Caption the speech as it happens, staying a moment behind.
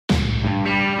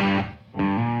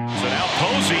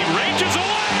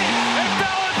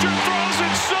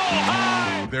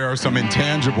are some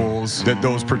intangibles that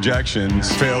those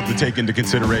projections failed to take into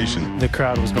consideration. The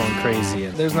crowd was going crazy.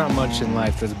 There's not much in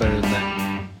life that's better than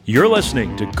that. You're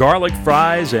listening to Garlic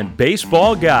Fries and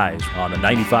Baseball Guys on the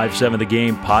 95.7 The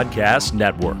Game Podcast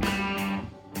Network.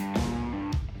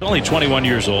 Only 21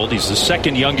 years old. He's the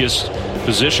second youngest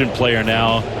position player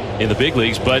now in the big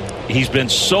leagues, but he's been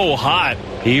so hot,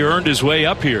 he earned his way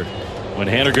up here. When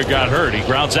Haniger got hurt, he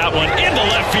grounds out one into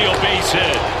left field, base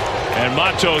hit. And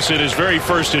Matos, in his very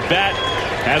first at bat,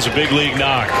 has a big league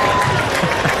knock.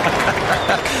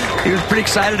 He was pretty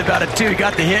excited about it, too. He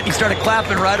got the hit, and he started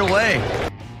clapping right away.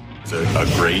 It's a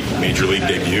great major league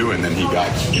debut, and then he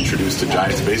got introduced to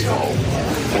Giants baseball.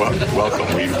 Well,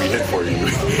 welcome. We hit for you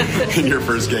in your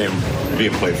first game,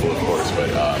 being playful, of course, but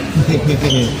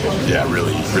yeah,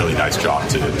 really, really nice job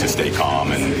to stay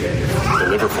calm and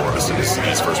deliver for us in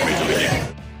his first major league game.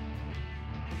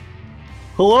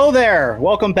 Hello there.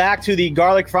 Welcome back to the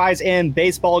Garlic Fries and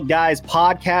Baseball Guys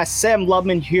podcast. Sam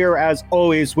Lubman here, as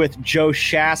always, with Joe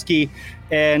Shasky.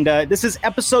 And this is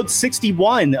episode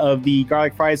 61 of the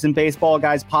Garlic Fries and Baseball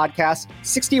Guys podcast.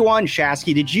 61,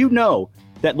 Shasky. Did you know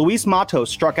that Luis Matos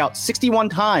struck out 61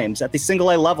 times at the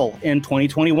single-A level in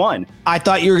 2021? I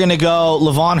thought you were going to go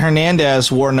Livan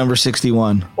Hernandez wore number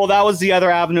 61. Well, that was the other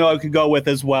avenue I could go with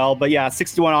as well. But yeah,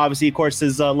 61 obviously, of course,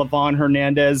 is Livan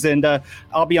Hernandez. And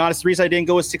I'll be honest, the reason I didn't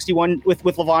go with 61 with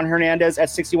Livan Hernandez at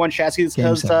 61, Shasky, is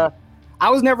because I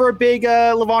was never a big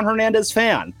Livan Hernandez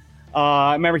fan.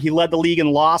 I remember he led the league in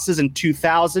losses in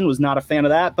 2000, was not a fan of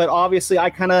that. But obviously,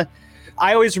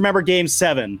 I always remember Game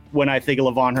 7 when I think of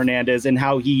Livan Hernandez and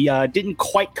how he didn't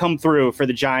quite come through for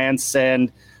the Giants. And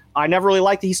I never really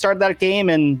liked that he started that game,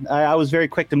 and I was very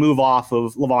quick to move off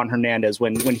of Livan Hernandez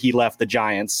when he left the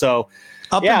Giants. So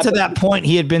until that point,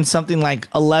 he had been something like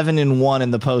 11-1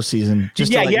 in the postseason.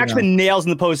 He actually been nails in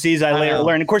the postseason. I later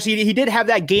learned. Of course, he did have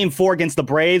that Game 4 against the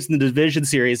Braves in the division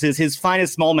series, his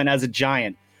finest moment as a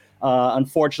Giant.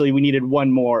 Unfortunately, we needed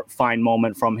one more fine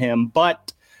moment from him,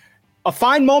 but a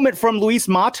fine moment from Luis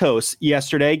Matos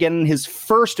yesterday, getting his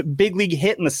first big league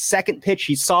hit in the second pitch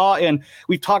he saw. And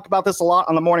we've talked about this a lot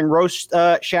on the Morning Roast,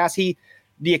 Shasky.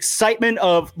 The excitement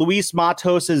of Luis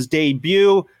Matos's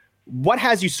debut. What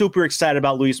has you super excited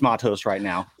about Luis Matos right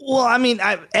now? Well, I mean,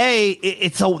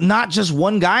 it's not just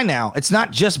one guy now. It's not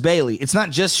just Bailey. It's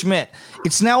not just Schmidt.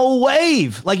 It's now a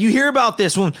wave. Like, you hear about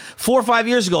this when 4 or 5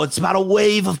 years ago, it's about a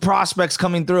wave of prospects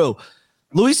coming through.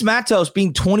 Luis Matos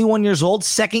being 21 years old,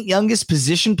 second youngest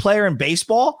position player in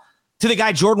baseball, to the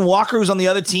guy Jordan Walker, who's on the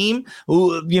other team,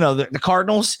 who, the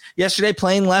Cardinals yesterday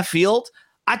playing left field.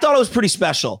 I thought it was pretty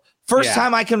special. First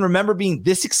time I can remember being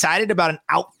this excited about an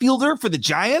outfielder for the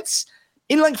Giants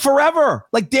in like forever,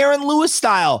 like Darren Lewis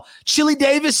style, Chili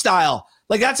Davis style.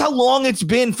 Like, that's how long it's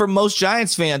been for most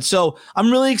Giants fans. So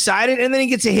I'm really excited. And then he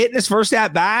gets a hit in his first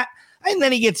at bat, and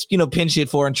then he gets, pinch hit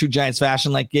for in true Giants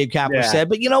fashion, like Gabe Kapler said.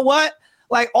 But you know what?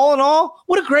 Like, all in all,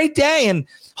 what a great day. And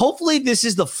hopefully this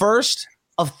is the first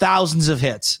of thousands of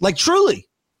hits. Like, truly.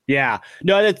 Yeah,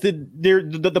 no,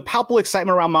 the palpable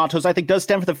excitement around Matos, I think, does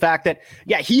stem from the fact that,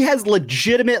 he has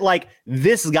legitimate, like,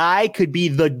 this guy could be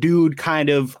the dude kind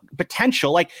of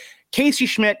potential. Like, Casey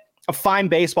Schmidt, a fine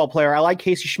baseball player. I like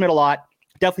Casey Schmidt a lot.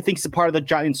 Definitely think he's a part of the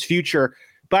Giants' future.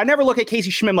 But I never look at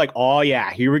Casey Schmidt like, oh,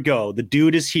 yeah, here we go. The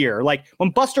dude is here. Like, when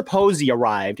Buster Posey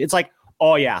arrived, it's like,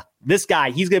 oh, yeah, this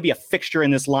guy, he's going to be a fixture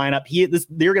in this lineup.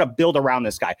 They're going to build around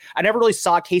this guy. I never really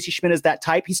saw Casey Schmidt as that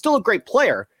type. He's still a great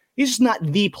player. He's just not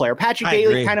the player. Patrick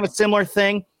Bailey, kind of a similar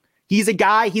thing. He's a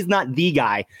guy. He's not the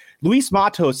guy. Luis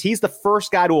Matos, he's the first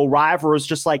guy to arrive where it's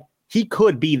just like, he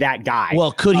could be that guy.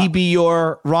 Well, could he be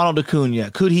your Ronald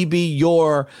Acuna? Could he be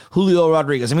your Julio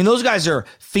Rodriguez? I mean, those guys are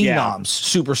phenoms,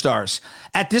 superstars.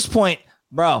 At this point,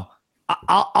 bro,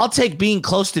 I'll take being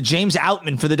close to James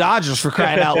Outman for the Dodgers, for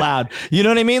crying out loud. You know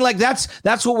what I mean? Like, that's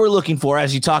what we're looking for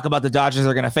as you talk about the Dodgers.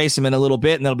 They're going to face him in a little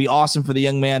bit, and that'll be awesome for the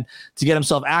young man to get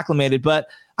himself acclimated. But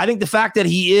I think the fact that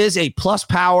he is a plus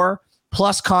power,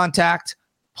 plus contact,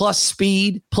 plus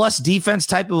speed, plus defense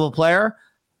type of a player,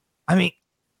 I mean,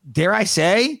 dare I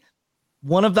say,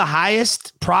 one of the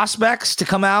highest prospects to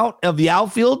come out of the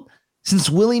outfield since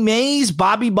Willie Mays,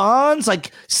 Bobby Bonds.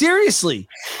 Like, seriously.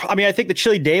 I mean, I think the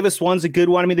Chili Davis one's a good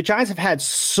one. I mean, the Giants have had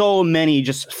so many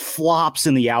just flops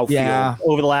in the outfield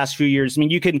over the last few years. I mean,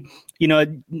 you can,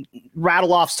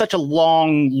 rattle off such a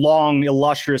long,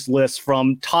 illustrious list,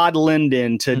 from Todd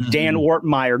Linden to Dan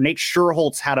Ortmeyer. Nate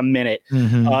Scherholtz had a minute.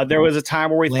 There was a time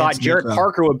where we thought Jarrett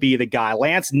Parker would be the guy.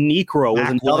 Lance Niekro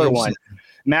was another one.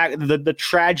 The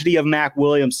tragedy of Mac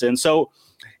Williamson. So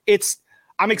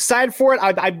I'm excited for it.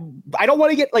 I don't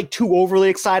want to get like too overly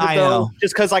excited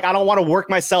just because I don't want to work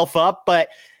myself up, but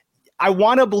I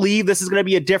want to believe this is going to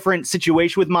be a different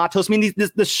situation with Matos. I mean,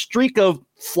 the streak of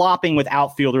flopping with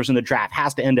outfielders in the draft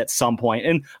has to end at some point.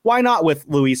 And why not with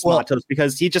Luis Matos?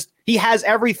 Because he has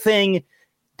everything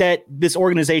that this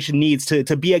organization needs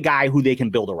to be a guy who they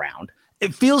can build around.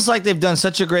 It feels like they've done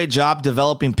such a great job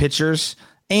developing pitchers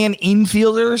and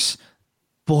infielders.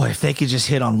 Boy, if they could just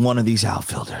hit on one of these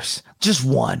outfielders, just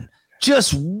one.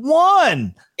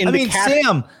 Sam,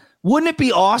 wouldn't it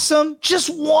be awesome?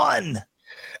 Just one.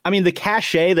 I mean, the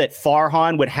cachet that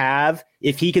Farhan would have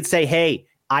if he could say, hey,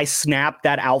 I snapped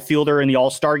that outfielder in the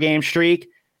All-Star game streak.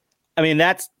 I mean,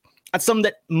 that's something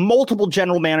that multiple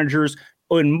general managers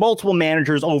and multiple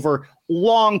managers over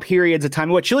long periods of time.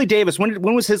 What, Chili Davis,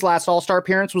 when was his last All-Star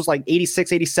appearance? Was like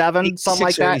 86, 87, something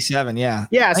like that? 87, yeah.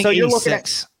 Yeah, so you're looking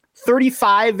at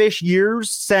 35-ish years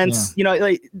since,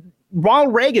 like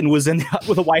Ronald Reagan was in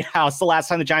with the White House the last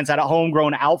time the Giants had a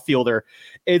homegrown outfielder.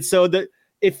 And so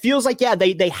it feels like,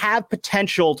 they have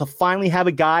potential to finally have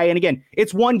a guy. And again,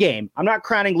 it's one game. I'm not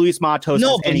crowning Luis Matos.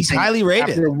 No, but he's highly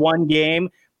rated after one game.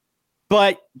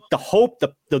 But the hope,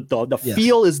 the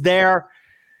feel is there.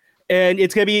 And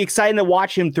it's going to be exciting to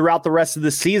watch him throughout the rest of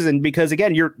the season because,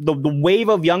 again, the wave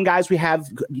of young guys we have,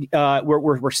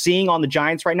 we're seeing on the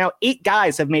Giants right now. 8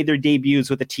 guys have made their debuts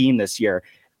with the team this year.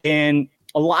 And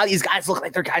a lot of these guys look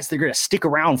like they're guys that are going to stick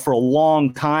around for a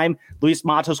long time. Luis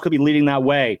Matos could be leading that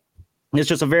way. It's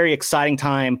just a very exciting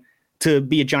time to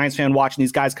be a Giants fan watching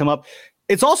these guys come up.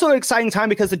 It's also an exciting time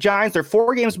because the Giants, they're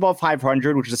 4 games above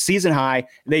 500, which is a season high.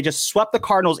 They just swept the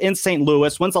Cardinals in St.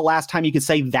 Louis. When's the last time you could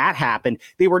say that happened?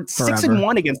 They were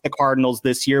 6-1 against the Cardinals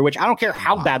this year, which I don't care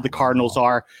how bad the Cardinals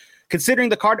are. Considering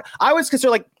I always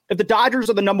consider, like, if the Dodgers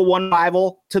are the number 1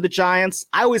 rival to the Giants,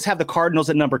 I always have the Cardinals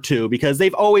at number 2 because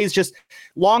they've always just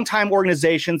longtime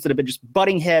organizations that have been just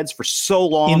butting heads for so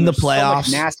long. In the playoffs. So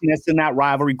much nastiness in that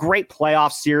rivalry. Great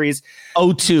playoff series.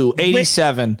 02,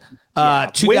 87,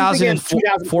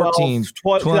 2014.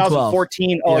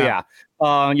 2014. Oh, yeah.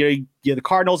 The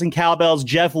Cardinals and Cowbells,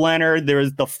 Jeff Leonard.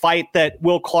 There's the fight that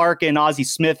Will Clark and Ozzie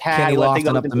Smith had. Kenny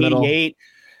Lofton up the middle. 88.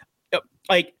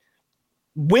 Like,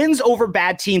 wins over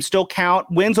bad teams still count.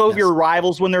 Wins over your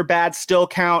rivals when they're bad still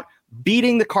count.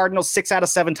 Beating the Cardinals 6 out of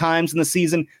 7 times in the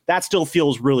season, that still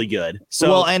feels really good.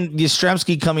 So, and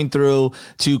Yastrzemski coming through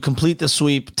to complete the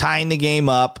sweep, tying the game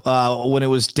up when it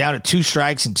was down to 2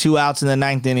 strikes and 2 outs in the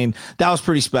 9th inning. That was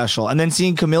pretty special. And then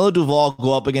seeing Camilo Duvall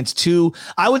go up against 2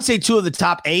 of the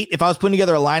top 8. If I was putting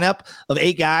together a lineup of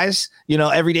 8 guys,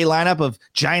 everyday lineup of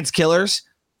Giants killers.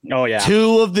 Oh, yeah.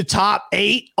 2 of the top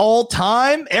 8 all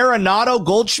time. Arenado,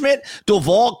 Goldschmidt,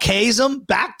 Duvall, Kazem,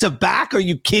 back to back. Are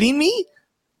you kidding me?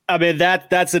 I mean,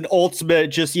 that's an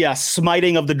ultimate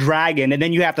smiting of the dragon. And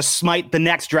then you have to smite the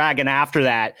next dragon after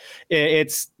that.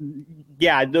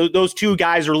 Those 2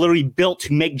 guys are literally built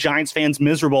to make Giants fans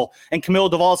miserable. And Camilo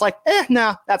Duvall's like,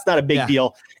 nah, that's not a big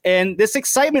deal. And this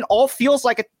excitement all feels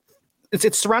like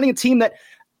it's surrounding a team that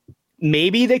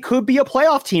maybe they could be a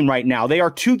playoff team right now. They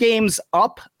are 2 games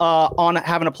up on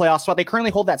having a playoff spot. They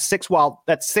currently hold that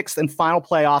 6th and final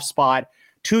playoff spot.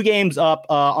 2 games up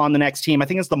on the next team. I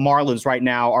think it's the Marlins right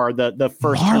now are the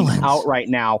first team out right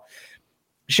now.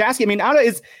 Shasky, I mean,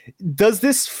 does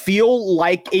this feel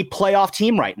like a playoff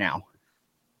team right now?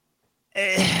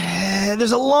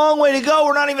 There's a long way to go.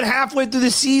 We're not even halfway through the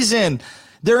season.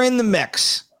 They're in the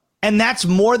mix. And that's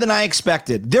more than I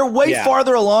expected. They're way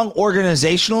farther along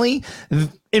organizationally,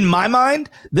 in my mind,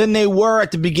 than they were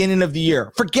at the beginning of the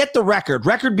year. Forget the record.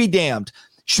 Record be damned.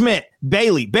 Schmidt,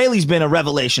 Bailey. Bailey's been a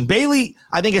revelation. Bailey,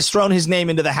 I think, has thrown his name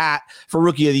into the hat for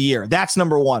Rookie of the Year. That's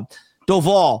number 1.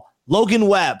 Duvall, Logan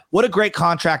Webb. What a great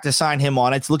contract to sign him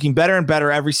on. It's looking better and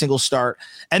better every single start.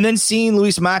 And then seeing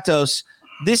Luis Matos,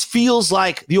 this feels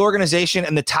like the organization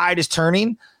and the tide is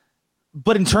turning.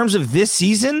 But in terms of this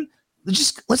season,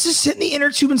 let's just sit in the inner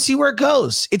tube and see where it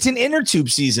goes. It's an inner tube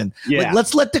season. Yeah. Like,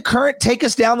 let's let the current take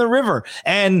us down the river.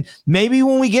 And maybe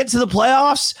when we get to the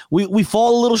playoffs, we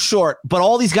fall a little short, but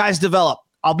all these guys develop.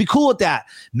 I'll be cool with that.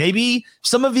 Maybe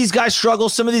some of these guys struggle,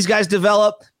 some of these guys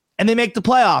develop, and they make the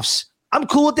playoffs. I'm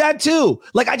cool with that too.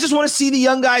 Like, I just want to see the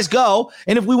young guys go.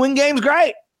 And if we win games,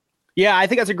 great. Yeah, I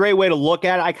think that's a great way to look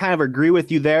at it. I kind of agree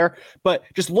with you there. But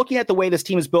just looking at the way this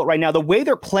team is built right now, the way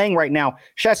they're playing right now,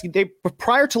 Shasky,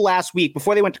 prior to last week,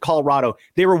 before they went to Colorado,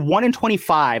 they were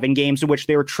 1-25 in games in which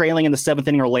they were trailing in the 7th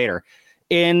inning or later.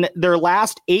 In their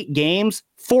last 8 games,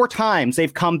 4 times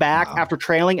they've come back after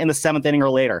trailing in the 7th inning or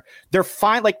later. They're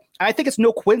fine. Like, I think it's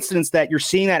no coincidence that you're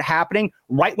seeing that happening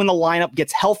right when the lineup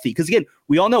gets healthy. Because again,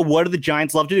 we all know, what do the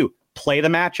Giants love to do? Play the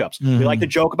matchups. We like to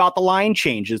joke about the line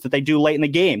changes that they do late in the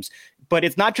games. but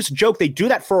it's not just a joke. They do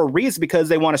that for a reason because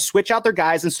they want to switch out their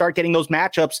guys and start getting those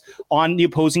matchups on the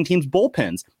opposing team's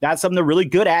bullpens. That's something they're really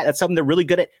good at. That's something they're really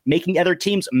good at, making other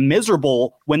teams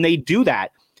miserable when they do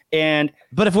that.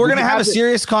 But if we're going to have a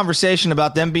serious conversation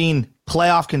about them being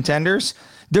playoff contenders,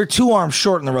 they're 2 arms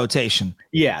short in the rotation.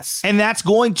 Yes. And that's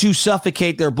going to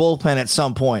suffocate their bullpen at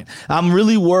some point. I'm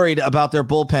really worried about their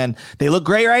bullpen. They look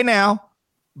great right now,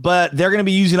 but they're going to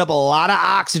be using up a lot of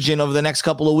oxygen over the next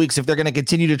couple of weeks if they're going to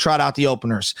continue to trot out the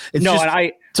openers. It's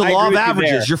a law of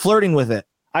averages. You're flirting with it.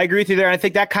 I agree with you there. And I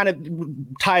think that kind of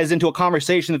ties into a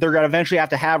conversation that they're going to eventually have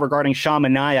to have regarding Sean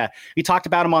Manaea. We talked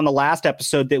about him on the last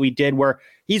episode that we did, where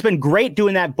he's been great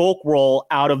doing that bulk roll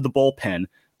out of the bullpen.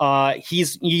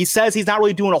 He says he's not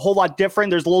really doing a whole lot different.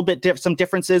 There's a little bit some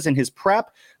differences in his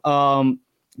prep.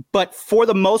 But for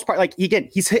the most part, like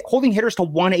he's holding hitters to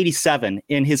 187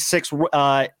 in his 6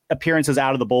 appearances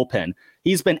out of the bullpen.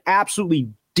 He's been absolutely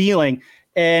dealing.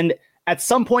 And at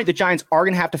some point, the Giants are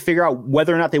going to have to figure out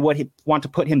whether or not they would want to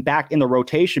put him back in the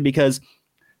rotation, because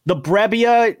the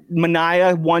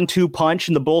Brebbia-Manaea 1-2 punch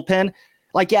in the bullpen,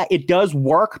 it does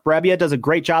work. Brebbia does a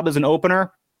great job as an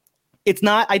opener.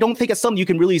 I don't think it's something you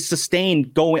can really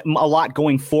sustain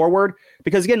going forward,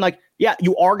 because again,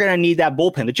 you are going to need that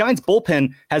bullpen. The Giants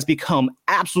bullpen has become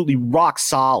absolutely rock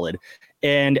solid,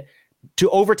 and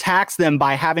to overtax them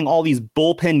by having all these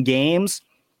bullpen games,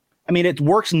 I mean, it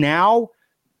works now,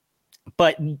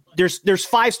 but there's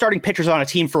 5 starting pitchers on a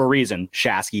team for a reason,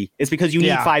 Shasky. It's because you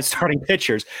need 5 starting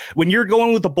pitchers. When you're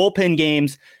going with the bullpen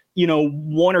games,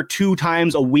 1 or 2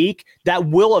 times a week, that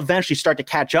will eventually start to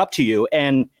catch up to you.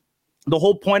 And the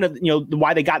whole point of,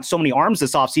 why they got so many arms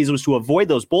this offseason was to avoid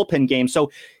those bullpen games.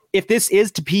 So if this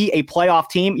is to be a playoff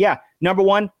team, number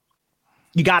one,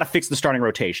 you got to fix the starting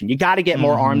rotation. You got to get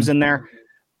more arms in there.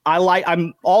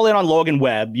 I'm all in on Logan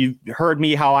Webb. You've heard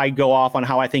me how I go off on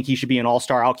how I think he should be an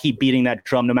all-star. I'll keep beating that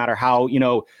drum no matter how,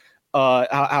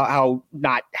 how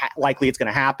not likely it's going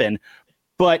to happen.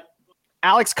 But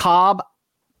Alex Cobb,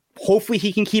 hopefully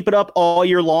he can keep it up all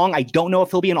year long. I don't know if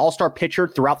he'll be an all-star pitcher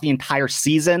throughout the entire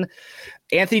season.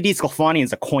 Anthony DeSclafani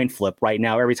is a coin flip right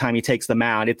now every time he takes the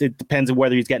mound. It depends on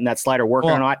whether he's getting that slider working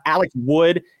or not. Alex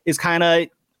Wood is kind of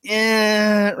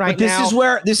right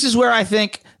now. This is where I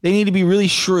think they need to be really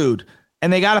shrewd,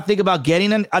 and they got to think about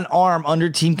getting an arm under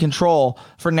team control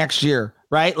for next year.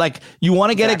 Right? Like, you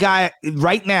want to get a guy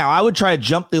right now. I would try to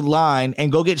jump the line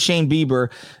and go get Shane Bieber.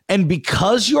 And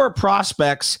because your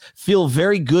prospects feel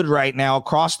very good right now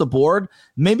across the board,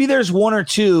 maybe there's 1 or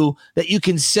 2 that you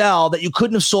can sell that you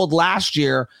couldn't have sold last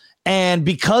year. And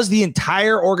because the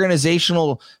entire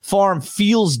organizational farm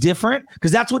feels different,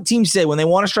 because that's what teams say when they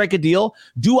want to strike a deal.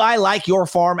 Do I like your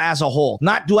farm as a whole?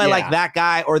 Not do I like that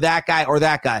guy or that guy or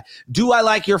that guy. Do I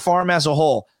like your farm as a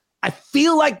whole? I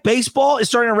feel like baseball is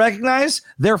starting to recognize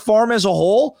their farm as a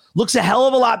whole looks a hell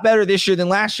of a lot better this year than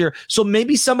last year. So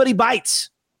maybe somebody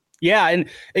bites. Yeah, and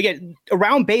again,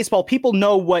 around baseball, people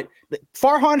know what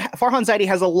Farhan Zaidi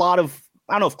has a lot of,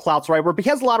 I don't know if clout's the right word, but he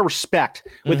has a lot of respect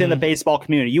within the baseball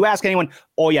community. You ask anyone,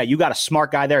 oh yeah, you got a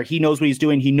smart guy there. He knows what he's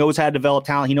doing. He knows how to develop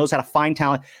talent. He knows how to find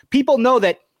talent. People know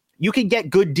that you can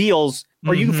get good deals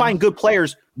or you can find good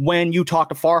players when you talk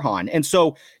to Farhan. And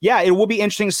so, yeah, it will be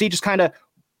interesting to see just kind of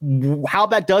how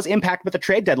that does impact with the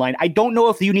trade deadline. I don't know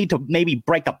if you need to maybe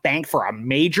break the bank for a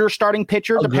major starting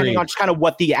pitcher, depending on just kind of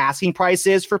what the asking price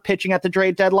is for pitching at the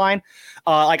trade deadline.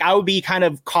 I would be kind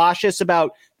of cautious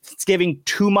about giving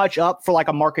too much up for like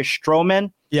a Marcus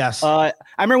Stroman. Yes. I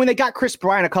remember when they got Chris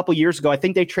Bryant a couple years ago, I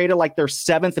think they traded like their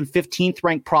 7th and 15th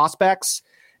ranked prospects.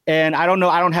 And I don't know,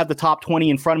 I don't have the top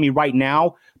 20 in front of me right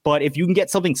now, but if you can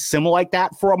get something similar like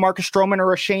that for a Marcus Stroman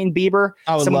or a Shane Bieber,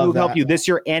 someone who will help you this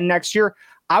year and next year,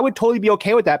 I would totally be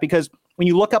okay with that, because when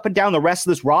you look up and down the rest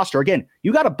of this roster, again,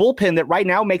 you got a bullpen that right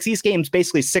now makes these games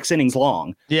basically 6 innings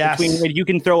long. Yes. Between you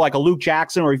can throw like a Luke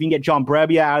Jackson, or if you can get John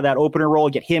Brebbia out of that opener role,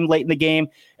 get him late in the game,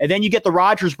 and then you get the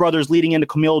Rogers brothers leading into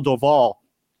Camilo Doval.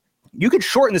 You could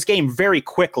shorten this game very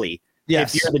quickly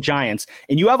if you're the Giants.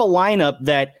 And you have a lineup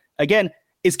that, again,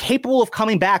 is capable of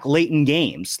coming back late in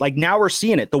games. Like, now we're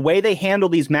seeing it. The way they handle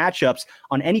these matchups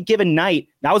on any given night,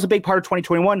 that was a big part of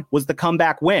 2021, was the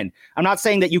comeback win. I'm not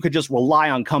saying that you could just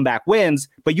rely on comeback wins,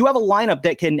 but you have a lineup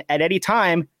that can, at any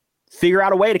time, figure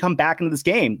out a way to come back into this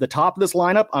game. The top of this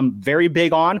lineup, I'm very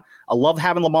big on. I love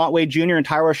having Lamont Wade Jr. and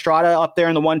Tyler Estrada up there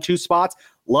in the 1-2 spots.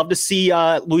 Love to see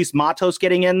Luis Matos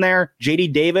getting in there.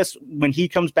 JD Davis, when he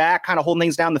comes back, kind of holding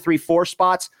things down the 3-4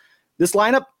 spots. This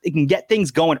lineup, it can get things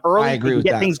going early. I agree with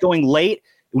get things going late.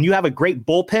 When you have a great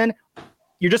bullpen,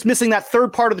 you're just missing that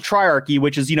third part of the triarchy,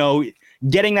 which is,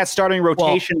 getting that starting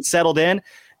rotation settled in.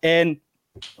 And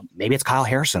maybe it's Kyle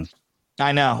Harrison.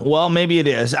 I know. Well, maybe it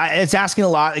is. It's asking a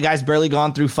lot. The guy's barely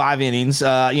gone through 5 innings,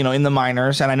 in the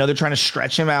minors, and I know they're trying to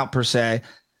stretch him out per se.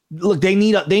 Look, they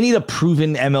need a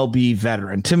proven MLB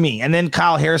veteran to me, and then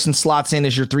Kyle Harrison slots in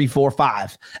as your 3, 4,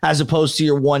 5, as opposed to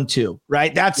your 1, 2.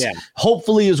 Right? That's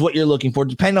hopefully is what you're looking for,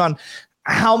 depending on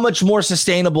how much more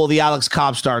sustainable the Alex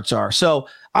Cobb starts are. So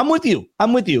I'm with you.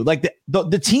 Like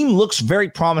the team looks very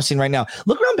promising right now.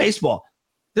 Look around baseball.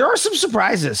 There are some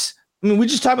surprises. I mean, we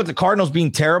just talked about the Cardinals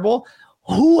being terrible.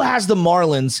 Who has the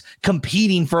Marlins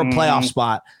competing for a playoff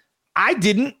spot? I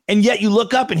didn't. And yet you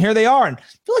look up and here they are. And I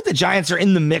feel like the Giants are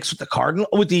in the mix with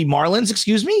the Marlins,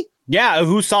 excuse me. Yeah,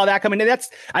 who saw that coming?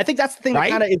 I think that's the thing that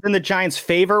kind of is in the Giants'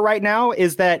 favor right now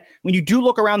is that when you do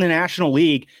look around the National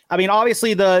League, I mean,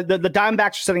 obviously the Diamondbacks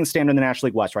are setting the standard in the National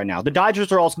League West right now. The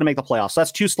Dodgers are also going to make the playoffs. So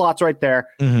that's 2 slots right there.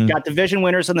 You got division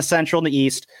winners in the Central and the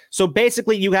East. So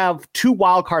basically you have 2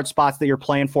 wild card spots that you're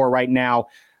playing for right now.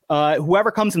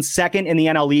 Whoever comes in second in the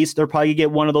NL East, they'll probably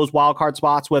get one of those wild card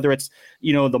spots, whether it's,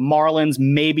 the Marlins,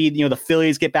 maybe, the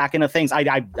Phillies get back into things.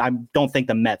 I don't think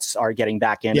the Mets are getting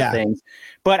back into things.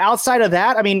 But outside of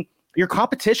that, I mean, your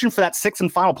competition for that 6th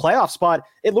and final playoff spot,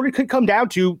 it literally could come down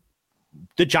to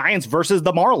the Giants versus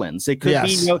the Marlins. It could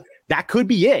be, that could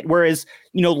be it. Whereas,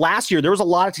 last year there was a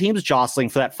lot of teams jostling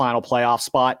for that final playoff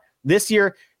spot. This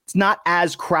year, it's not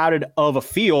as crowded of a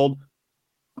field.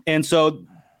 And so,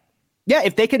 yeah,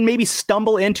 if they can maybe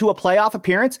stumble into a playoff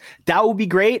appearance, that would be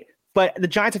great. But the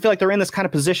Giants, I feel like they're in this kind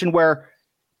of position where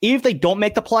even if they don't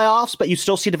make the playoffs, but you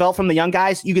still see develop from the young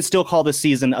guys, you could still call this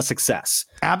season a success.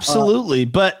 Absolutely.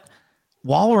 But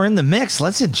while we're in the mix,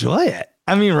 let's enjoy it.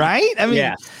 I mean, right? I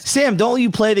mean, Sam, don't you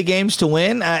play the games to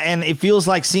win? And it feels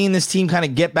like seeing this team kind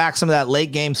of get back some of that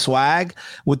late game swag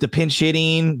with the pinch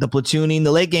hitting, the platooning,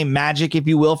 the late game magic, if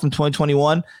you will, from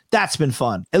 2021. That's been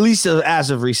fun, at least as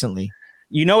of recently.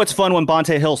 It's fun when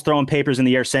Bonte Hill's throwing papers in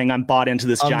the air saying I'm bought into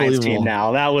this Giants team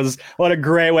now. What a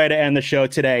great way to end the show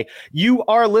today. You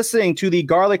are listening to the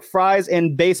Garlic Fries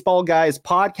and Baseball Guys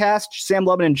podcast. Sam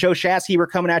Lubman and Joe Shasky, we're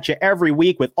coming at you every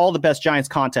week with all the best Giants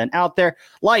content out there.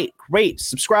 Like, rate,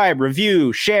 subscribe,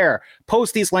 review, share,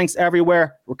 post these links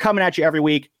everywhere. We're coming at you every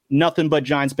week. Nothing but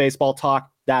Giants baseball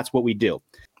talk. That's what we do.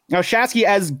 Now, Shasky,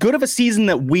 as good of a season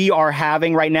that we are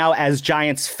having right now as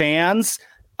Giants fans,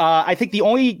 I think the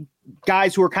only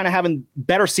guys who are kind of having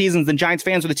better seasons than Giants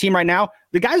fans with the team right now,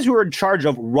 the guys who are in charge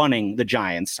of running the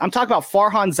Giants. I'm talking about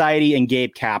Farhan Zaidi and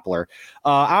Gabe Kapler.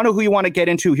 I don't know who you want to get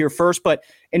into here first, but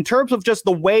in terms of just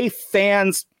the way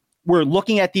fans were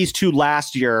looking at these two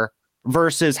last year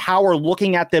versus how we're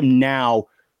looking at them now,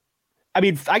 I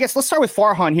mean, I guess let's start with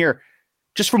Farhan here.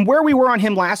 Just from where we were on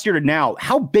him last year to now,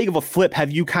 how big of a flip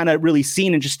have you kind of really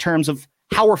seen in just terms of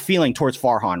how we're feeling towards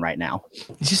Farhan right now?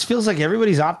 It just feels like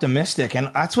everybody's optimistic,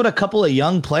 and that's what a couple of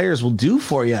young players will do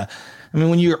for you. I mean,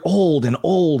 when you're old and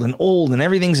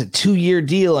everything's a 2-year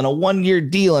deal and a 1-year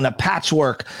deal and a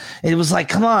patchwork, it was like,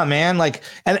 come on, man. Like,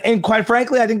 and quite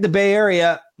frankly, I think the Bay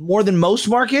Area, more than most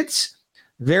markets,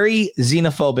 very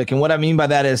xenophobic. And what I mean by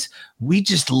that is we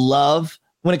just love,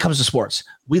 when it comes to sports,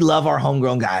 we love our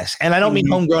homegrown guys. And I don't mean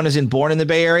homegrown as in born in the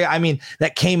Bay Area. I mean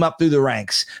that came up through the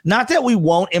ranks. Not that we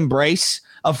won't embrace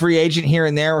a free agent here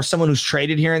and there or someone who's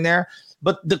traded here and there,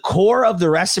 but the core of the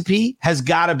recipe has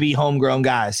got to be homegrown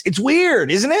guys. It's weird,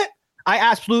 isn't it? I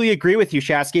absolutely agree with you,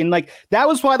 Shasky. And that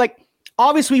was why,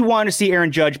 obviously we wanted to see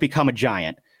Aaron Judge become a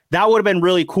Giant. That would have been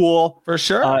really cool. For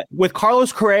sure. With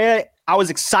Carlos Correa, I was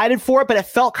excited for it, but it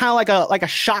felt kind of like a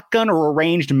shotgun or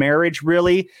arranged marriage,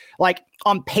 really.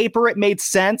 On paper, it made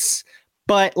sense,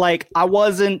 but I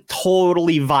wasn't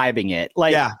totally vibing it.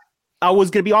 I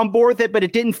was going to be on board with it, but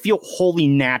it didn't feel wholly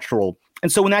natural.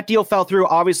 And so when that deal fell through,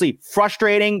 obviously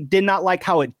frustrating, did not like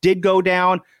how it did go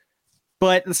down.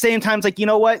 But at the same time, it's you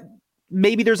know what?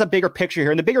 Maybe there's a bigger picture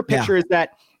here. And the bigger picture is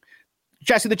that,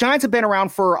 Jesse, the Giants have been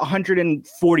around for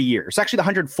 140 years. It's actually the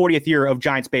 140th year of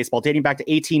Giants baseball, dating back to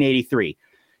 1883.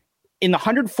 In the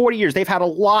 140 years, they've had a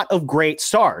lot of great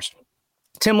stars.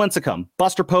 Tim Lincecum,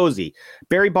 Buster Posey,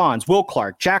 Barry Bonds, Will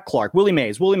Clark, Jack Clark, Willie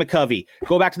Mays, Willie McCovey.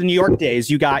 Go back to the New York days.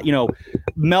 You got,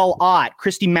 Mel Ott,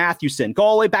 Christy Mathewson. Go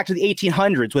all the way back to the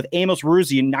 1800s with Amos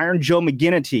Ruzzi and Iron Joe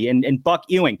McGinnity and Buck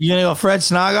Ewing. You know Fred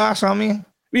Snodgrass on me?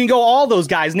 We can go all those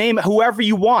guys. Name whoever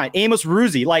you want. Amos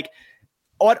Ruzzi.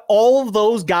 What all of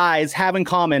those guys have in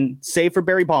common, save for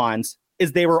Barry Bonds,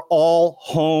 is they were all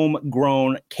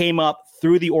homegrown, came up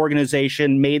through the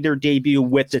organization, made their debut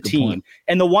with the team. Point.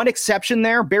 And the one exception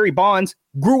there, Barry Bonds,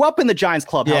 grew up in the Giants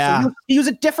clubhouse. Yeah. So he was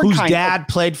a different kind. Whose dad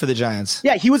played for the Giants.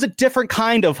 Yeah, he was a different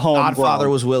kind of homegrown. Godfather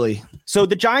was Willie. So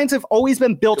the Giants have always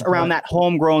been built around that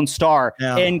homegrown star.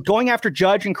 Yeah. And going after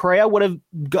Judge and Correa would have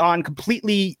gone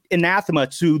completely anathema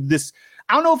to this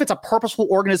I don't know if it's a purposeful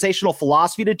organizational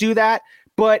philosophy to do that,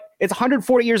 but it's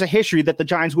 140 years of history that the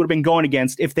Giants would have been going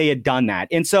against if they had done that.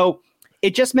 And so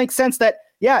it just makes sense that,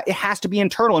 yeah, it has to be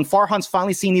internal. And Farhan's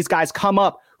finally seen these guys come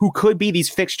up who could be these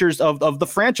fixtures of the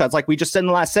franchise. Like we just said in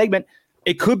the last segment,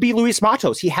 it could be Luis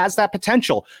Matos. He has that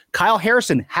potential. Kyle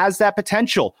Harrison has that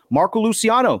potential. Marco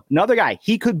Luciano, another guy,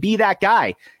 he could be that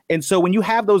guy. And so when you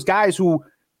have those guys who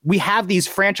we have these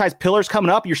franchise pillars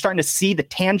coming up, you're starting to see the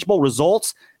tangible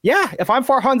results. Yeah, if I'm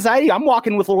Farhan Zaidi, I'm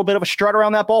walking with a little bit of a strut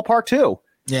around that ballpark too.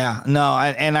 Yeah, no,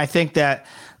 and I think that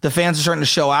the fans are starting to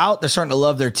show out. They're starting to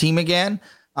love their team again.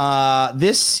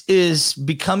 This is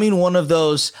becoming one of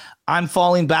those I'm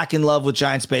falling back in love with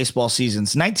Giants baseball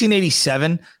seasons.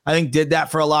 1987, I think, did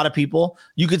that for a lot of people.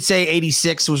 You could say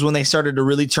 86 was when they started to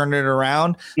really turn it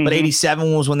around, but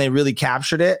 87 was when they really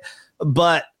captured it.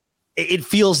 But it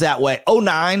feels that way.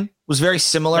 09 was very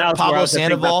similar. Pablo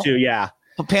Sandoval.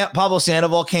 Pablo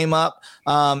Sandoval came up,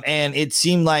 and it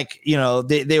seemed like,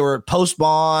 they were post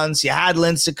Bonds. You had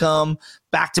Lincecum,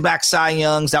 back-to-back Cy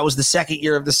Youngs. That was the second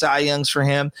year of the Cy Youngs for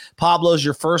him. Pablo's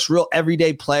your first real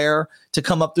everyday player to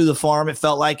come up through the farm, it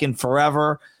felt like, in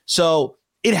forever. So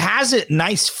it has a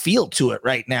nice feel to it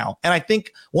right now. And I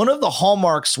think one of the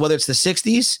hallmarks, whether it's the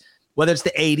 60s, whether it's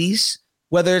the 80s,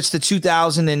 whether it's the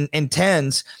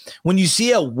 2010s, when you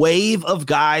see a wave of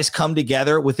guys come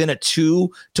together within a 2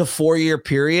 to 4 year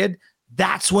period,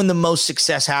 that's when the most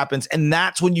success happens. And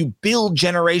that's when you build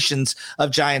generations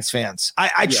of Giants fans.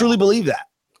 I truly believe that.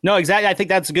 No, exactly. I think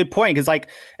that's a good point. Because like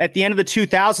at the end of the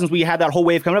 2000s, we had that whole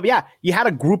wave coming up. Yeah, you had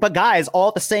a group of guys all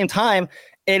at the same time.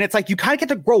 And it's like you kind of get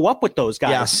to grow up with those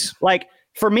guys. Yes. Like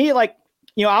for me, like,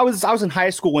 I was in high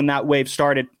school when that wave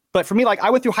started. But for me, like I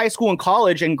went through high school and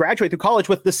college and graduated through college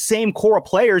with the same core of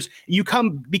players. You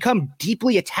become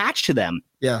deeply attached to them.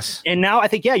 Yes. And now I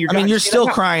think, you're still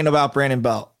crying about Brandon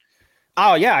Belt.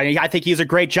 Oh, yeah. I think he's a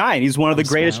great Giant. He's one of the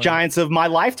greatest Giants of my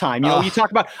lifetime. You talk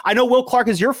about, I know Will Clark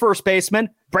is your first baseman.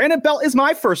 Brandon Belt is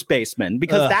my first baseman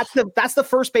because that's the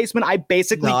first baseman I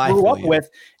basically grew up with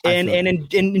and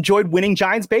enjoyed winning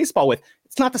Giants baseball with.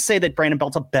 It's not to say that Brandon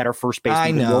Belt's a better first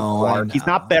baseman than Will Clark. He's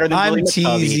not better than I'm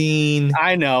teasing.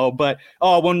 I know, but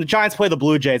when the Giants play the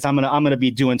Blue Jays, I'm gonna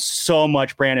be doing so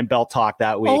much Brandon Belt talk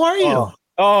that week. Oh, are you?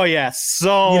 Oh yeah,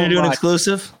 so you gonna do an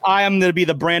exclusive? I am gonna be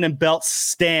the Brandon Belt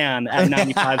stan at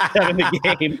 95.7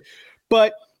 the game.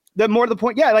 But the more to the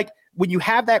point, like when you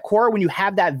have that core, when you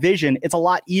have that vision, it's a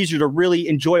lot easier to really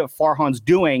enjoy what Farhan's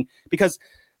doing because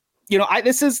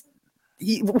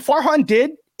Farhan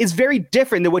did is very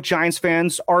different than what Giants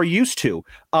fans are used to.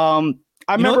 I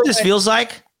remember what this feels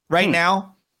like right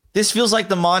now? This feels like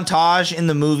the montage in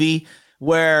the movie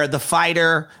where the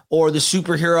fighter or the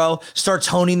superhero starts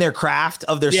honing their craft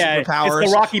of their superpowers.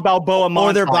 It's the Rocky Balboa montage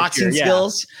or their boxing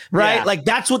skills, right? Yeah. Like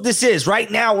that's what this is. Right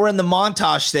now we're in the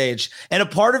montage stage. And a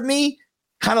part of me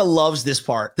kind of loves this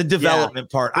part, the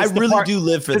development part. I really do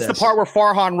live for this. It's the part where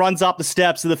Farhan runs up the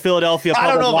steps of the Philadelphia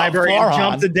Public Library and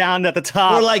jumps it down at the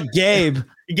top. Or like Gabe.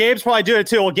 Gabe's probably doing it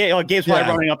too. Well, Gabe's probably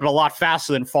running up it a lot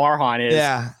faster than Farhan is.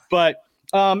 Yeah. But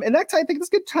and that I think it's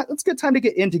good. It's a good time to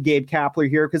get into Gabe Kapler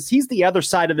here because he's the other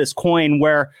side of this coin.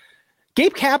 Where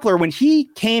Gabe Kapler, when he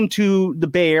came to the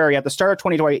Bay Area at the start of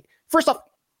 2020, first off,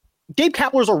 Gabe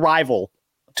Kapler's arrival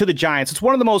to the Giants. It's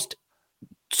one of the most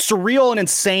surreal and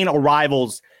insane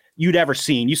arrivals you'd ever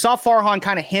seen. You saw Farhan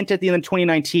kind of hint at the end of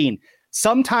 2019.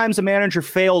 Sometimes a manager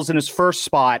fails in his first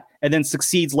spot and then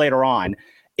succeeds later on.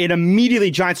 And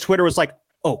immediately Giants Twitter was like,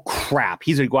 oh crap,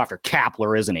 he's going to go after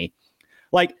Kapler, isn't he?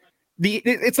 Like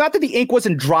it's not that the ink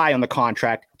wasn't dry on the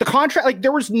contract. The contract, like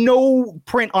there was no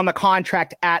print on the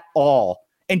contract at all.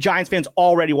 And Giants fans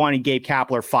already wanted Gabe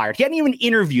Kapler fired. He hadn't even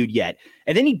interviewed yet.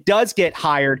 And then he does get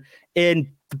hired and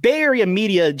the Bay Area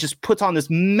media just puts on this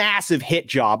massive hit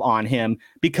job on him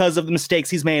because of the mistakes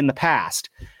he's made in the past.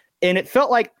 And it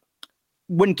felt like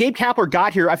when Gabe Kapler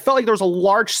got here, I felt like there was a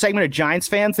large segment of Giants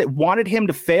fans that wanted him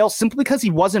to fail simply because he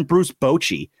wasn't Bruce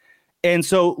Bochy. And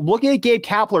so looking at Gabe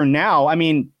Kapler now, I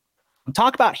mean,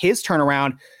 talk about his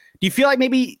turnaround. Do you feel like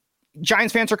maybe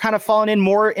Giants fans are kind of falling in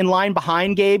more in line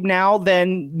behind Gabe now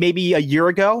than maybe a year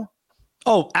ago?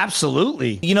 Oh,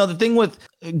 absolutely. The thing with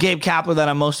Gabe Kapler that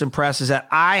I'm most impressed is that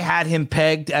I had him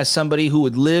pegged as somebody who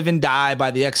would live and die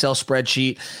by the Excel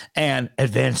spreadsheet and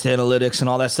advanced analytics and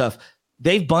all that stuff.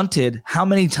 They've bunted how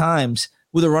many times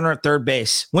with a runner at third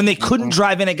base when they couldn't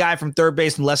drive in a guy from third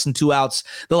base in less than 2 outs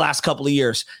the last couple of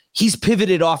years? He's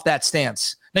pivoted off that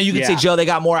stance. Now you can say, Joe, they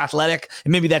got more athletic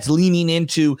and maybe that's leaning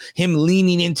into the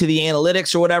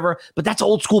analytics or whatever, but that's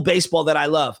old school baseball that I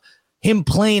love. Him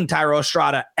playing Thairo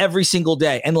Estrada every single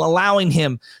day and allowing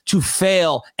him to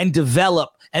fail and develop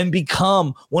and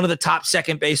become one of the top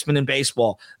second basemen in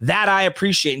baseball. That I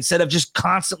appreciate, instead of just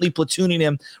constantly platooning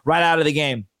him right out of the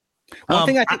game. One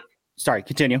thing I think. Sorry,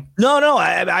 continue. No.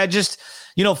 I just,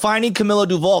 finding Camilo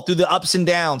Duvall through the ups and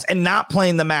downs and not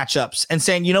playing the matchups and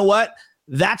saying, you know what?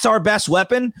 That's our best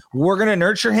weapon. We're going to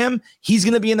nurture him. He's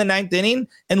going to be in the 9th inning.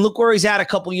 And look where he's at a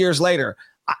couple years later.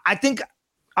 I think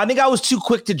I was too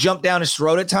quick to jump down his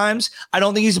throat at times. I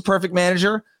don't think he's a perfect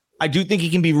manager. I do think he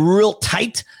can be real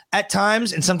tight at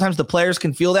times, and sometimes the players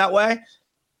can feel that way.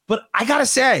 But I got to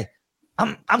say,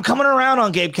 I'm coming around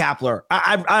on Gabe Kapler.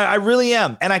 I really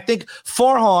am. And I think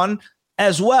Farhan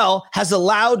as well has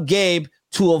allowed Gabe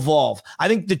to evolve. I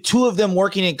think the two of them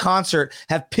working in concert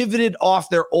have pivoted off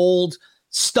their old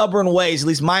stubborn ways, at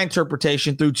least my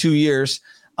interpretation, through 2 years.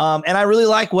 And I really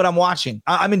like what I'm watching.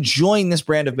 I'm enjoying this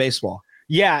brand of baseball.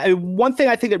 Yeah. One thing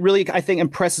I think that really,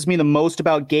 impresses me the most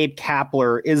about Gabe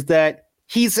Kapler is that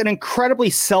he's an incredibly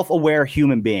self-aware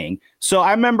human being. So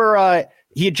I remember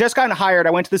he had just gotten hired. I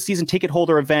went to the season ticket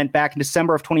holder event back in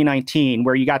December of 2019,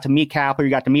 where you got to meet Kapler, you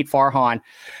got to meet Farhan.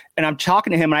 And I'm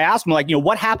talking to him and I asked him,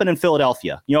 what happened in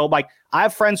Philadelphia? I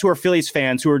have friends who are Phillies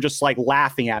fans who are just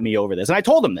laughing at me over this. And I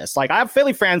told him this, I have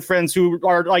Philly friends who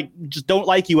are just don't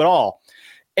like you at all.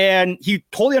 And he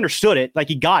totally understood it.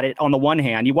 He got it on the one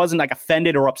hand. He wasn't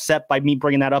offended or upset by me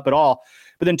bringing that up at all.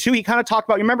 But then two, he kind of talked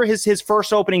about, you remember his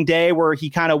first opening day where he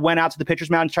kind of went out to the pitcher's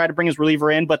mound and tried to bring his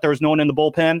reliever in, but there was no one in the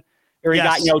bullpen. Or he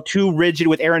got, too rigid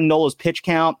with Aaron Nola's pitch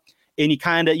count. And he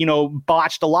kind of,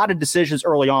 botched a lot of decisions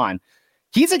early on.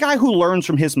 He's a guy who learns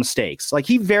from his mistakes.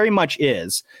 He very much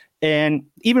is. And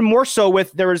even more so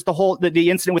there was the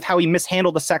incident with how he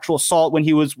mishandled the sexual assault when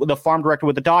he was the farm director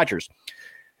with the Dodgers.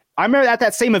 I remember at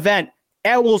that same event,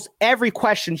 almost every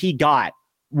question he got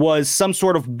was some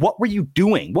sort of, what were you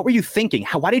doing? What were you thinking?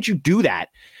 Why did you do that?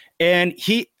 And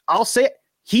I'll say it,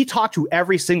 he talked to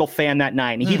every single fan that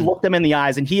night and he looked them in the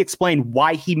eyes and he explained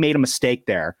why he made a mistake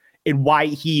there and why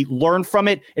he learned from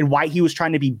it and why he was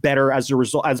trying to be better as a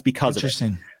result, because of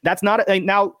it. That's not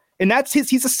now. And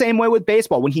he's the same way with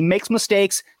baseball. When he makes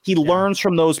mistakes, he learns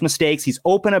from those mistakes. He's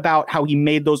open about how he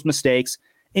made those mistakes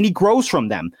and he grows from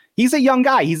them. He's a young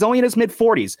guy. He's only in his mid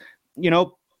 40s.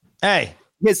 Hey,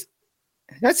 I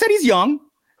said he's young.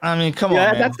 I mean, come on,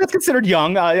 man. That's considered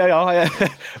young.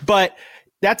 But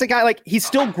that's a guy he's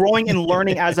still growing and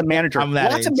learning as a manager.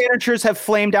 Lots of managers have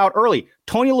flamed out early.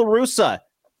 Tony La Russa,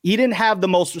 he didn't have the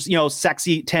most,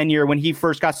 sexy tenure when he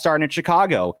first got started in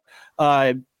Chicago.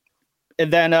 And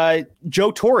then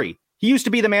Joe Torre, he used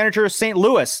to be the manager of St.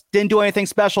 Louis, didn't do anything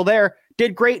special there,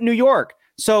 did great in New York.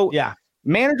 So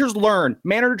managers learn,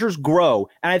 managers grow.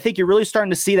 And I think you're really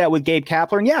starting to see that with Gabe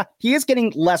Kapler. And he is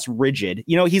getting less rigid.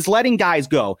 He's letting guys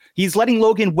go. He's letting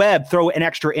Logan Webb throw an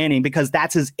extra inning because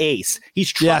that's his ace.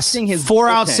 He's trusting his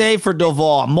 4-out save for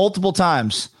Duvall multiple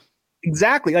times.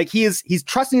 Exactly. He's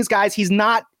trusting his guys. He's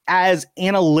not as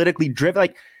analytically driven.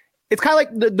 It's kind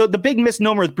of the big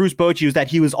misnomer with Bruce Bochy is that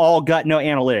he was all gut, no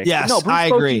analytics. Yes, no, Bruce I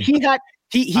Bochy, agree.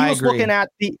 He was looking at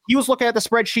the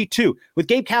spreadsheet too. With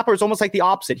Gabe Kapler, it's almost like the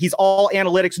opposite. He's all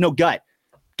analytics, no gut.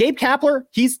 Gabe Kapler,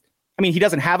 he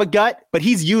doesn't have a gut, but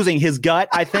he's using his gut,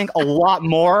 I think, a lot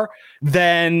more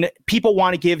than people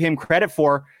want to give him credit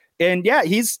for. And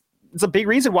it's a big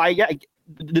reason why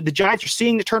the Giants are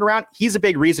seeing the turnaround. He's a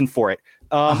big reason for it.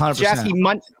 100%. Jesse,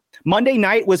 Monday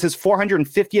night was his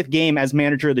 450th game as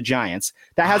manager of the Giants.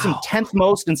 That has him 10th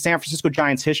most in San Francisco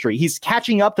Giants history. He's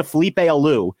catching up to Felipe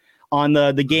Alou on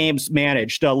the games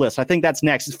managed list. I think that's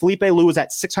next. Felipe Alou is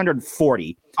at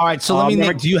 640. All right, so let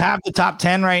me do you have the top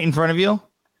 10 right in front of you?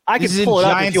 I can pull it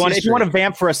up if you want. If you want to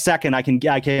vamp for a second, I can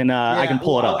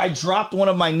pull it up. I dropped one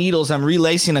of my needles. I'm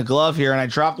relacing a glove here, and I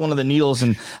dropped one of the needles,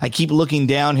 and I keep looking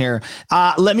down here.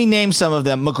 Let me name some of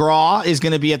them. McGraw is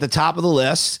going to be at the top of the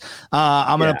list.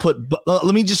 I'm going to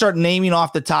let me just start naming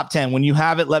off the top 10. When you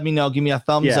have it, let me know. Give me a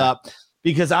thumbs up,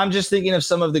 because I'm just thinking of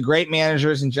some of the great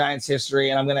managers in Giants history,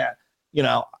 and I'm going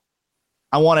to,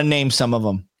 I want to name some of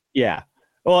them. Yeah.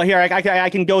 Well, here, I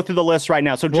can go through the list right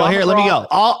now. So, McGraw, let me go.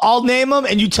 I'll name them,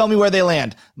 and you tell me where they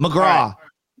land. McGraw. Right.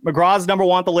 McGraw's number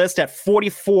one on the list at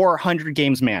 4,400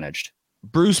 games managed.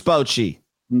 Bruce Bochy.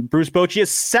 Bruce Bochy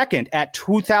is second at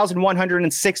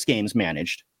 2,106 games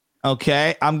managed.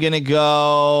 Okay, I'm going to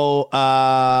go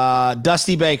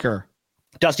Dusty Baker.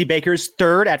 Dusty Baker's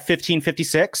third at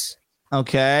 1,556.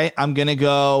 Okay, I'm going to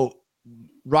go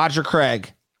Roger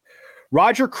Craig.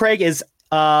 Roger Craig is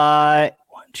 1,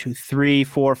 2, 3,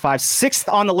 4, 5, sixth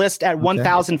on the list at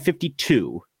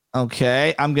 1,052.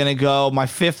 Okay, I'm going to go. My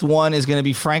fifth one is going to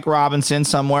be Frank Robinson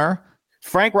somewhere.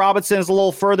 Frank Robinson is a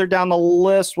little further down the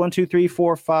list. 1, 2, 3,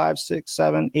 4, 5, 6,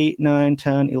 7, 8, 9,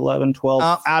 10, 11,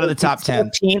 12. Out of the top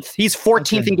 10. 14th. He's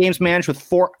 14th in games managed with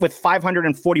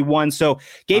 541. So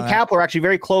Gabe Kapler actually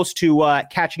very close to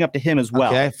catching up to him as well.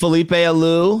 Okay. Felipe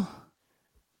Alou.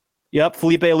 Yep.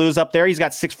 Felipe Alou's up there. He's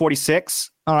got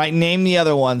 646. All right. Name the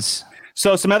other ones.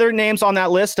 So some other names on that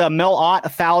list, Mel Ott,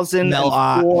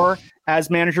 1,004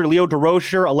 as manager. Leo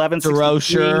DeRocher,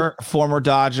 1163. DeRocher, former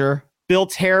Dodger. Bill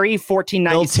Terry,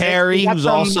 1496. Bill Terry, who's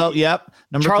also,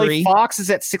 number Charlie 3. Fox is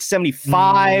at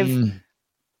 675.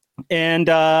 And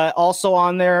also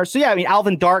on there. So, yeah, I mean,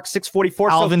 Alvin Dark, 644.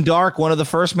 Alvin Dark, one of the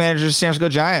first managers of San Francisco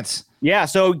Giants. Yeah,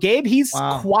 so Gabe, he's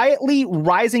quietly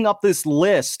rising up this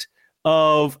list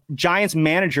of Giants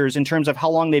managers in terms of how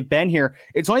long they've been here.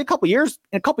 It's only a couple years.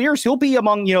 In a couple years, he'll be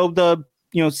among, the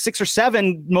 6 or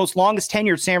 7 most longest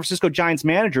tenured San Francisco Giants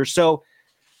managers. So,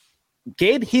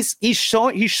 Gabe, he's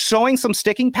showing some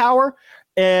sticking power,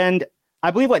 and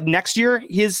I believe next year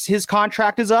his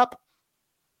contract is up.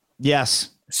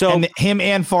 Yes. So and him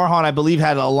and Farhan, I believe,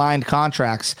 had aligned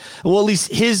contracts. Well, at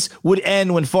least his would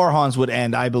end when Farhan's would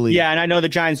end, I believe. Yeah, and I know the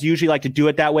Giants usually like to do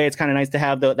it that way. It's kind of nice to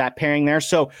have that pairing there.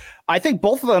 So I think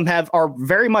both of them are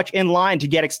very much in line to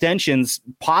get extensions,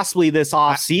 possibly this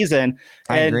off season.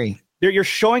 I agree. You're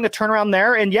showing a turnaround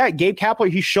there, and yeah, Gabe Kapler,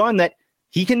 he's showing that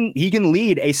he can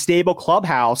lead a stable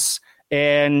clubhouse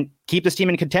and keep this team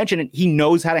in contention. And he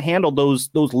knows how to handle those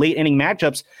late inning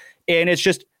matchups. And it's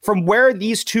just from where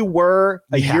these two were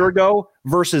a year ago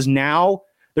versus now,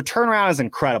 the turnaround is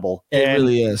incredible. It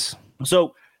really is.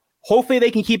 So hopefully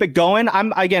they can keep it going.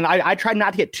 I tried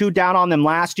not to get too down on them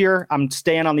last year. I'm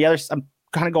staying on the other. I'm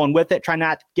kind of going with it. Try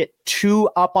not to get too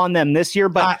up on them this year.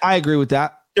 But I agree with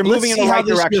that. They're moving in the right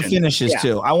direction. This year finishes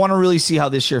too. I want to really see how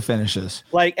this year finishes.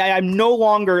 Like I'm no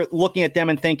longer looking at them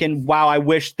and thinking, "Wow, I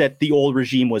wish that the old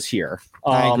regime was here."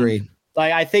 I agree.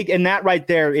 I think, and that right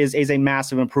there is a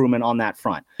massive improvement on that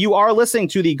front. You are listening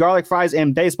to the Garlic Fries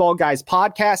and Baseball Guys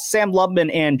podcast. Sam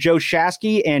Lubman and Joe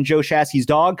Shasky and Joe Shasky's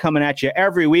dog coming at you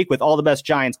every week with all the best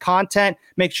Giants content.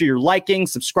 Make sure you're liking,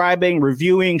 subscribing,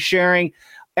 reviewing, sharing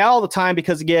all the time,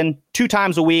 because again, 2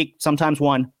 times a week, sometimes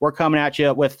 1, we're coming at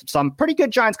you with some pretty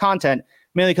good Giants content,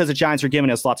 mainly because the Giants are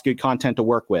giving us lots of good content to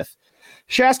work with.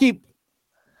 Shasky,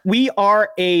 we are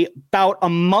about a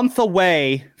month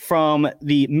away from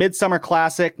the Midsummer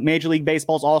Classic, Major League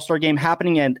Baseball's All-Star Game,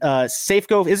 happening at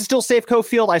Safeco. Is it still Safeco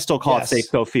Field? I still call it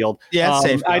Safeco Field. Yeah,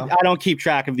 it's Safeco. I don't keep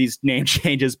track of these name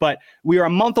changes, but we are a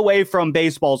month away from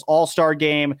baseball's All-Star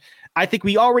Game. I think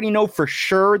we already know for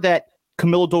sure that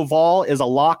Camilo Doval is a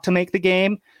lock to make the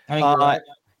game. But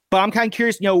I'm kind of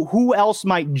curious, who else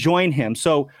might join him.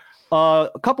 So a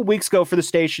couple weeks ago for the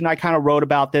station, I kind of wrote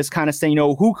about this, kind of saying,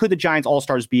 who could the Giants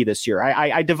All-Stars be this year?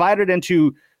 I divided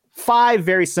into 5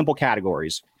 very simple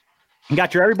categories. You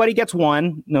got your everybody gets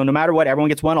one. No matter what, everyone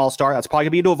gets one All-Star. That's probably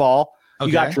going to be Doval. Okay.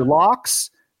 You got your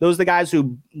locks. Those are the guys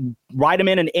who write them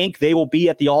in ink. They will be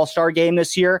at the All-Star Game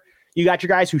this year. You got your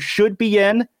guys who should be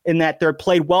in that they're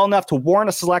played well enough to warrant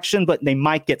a selection, but they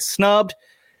might get snubbed.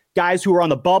 Guys who are on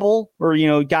the bubble, or,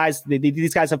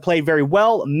 these guys have played very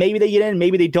well. Maybe they get in,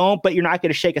 maybe they don't, but you're not going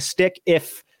to shake a stick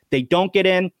if they don't get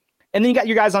in. And then you got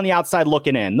your guys on the outside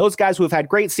looking in. Those guys who have had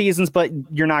great seasons, but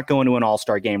you're not going to an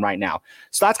All-Star game right now.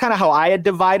 So that's kind of how I had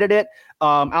divided it.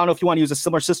 I don't know if you want to use a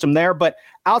similar system there, but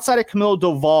outside of Camilo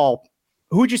Doval,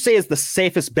 who would you say is the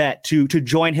safest bet to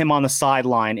join him on the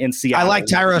sideline in Seattle? I like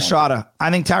Thairo Estrada. I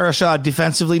think Thairo Estrada,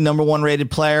 defensively, number 1 rated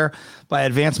player by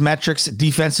advanced metrics,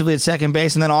 defensively at second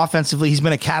base, and then offensively, he's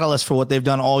been a catalyst for what they've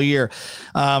done all year.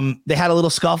 They had a little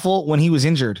scuffle when he was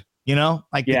injured. The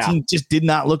team just did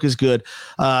not look as good.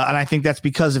 And I think that's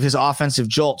because of his offensive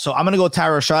jolt. So I'm going to go with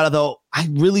Thairo Estrada, though. I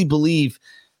really believe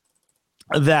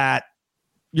that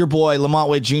your boy Lamont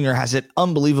Wade Jr. has an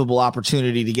unbelievable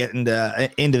opportunity to get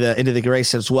into the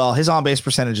race as well. His on-base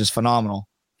percentage is phenomenal.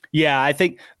 Yeah, I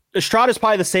think Estrada is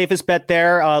probably the safest bet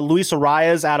there. Luis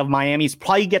Arias out of Miami is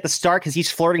probably get the start because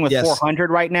he's flirting with 400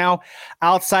 right now.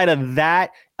 Outside of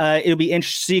that, it'll be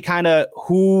interesting to see kind of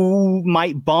who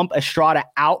might bump Estrada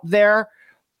out there.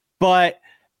 But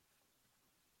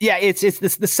yeah, it's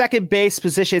the second base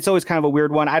position. It's always kind of a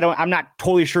weird one. I'm not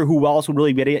totally sure who else would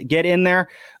really get in there.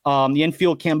 The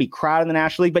infield can be crowded in the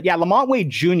National League, but yeah, Lamont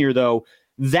Wade Jr. though,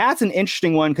 that's an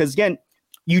interesting one because again,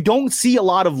 you don't see a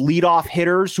lot of leadoff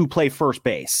hitters who play first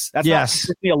base. That's not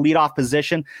a leadoff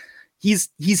position. He's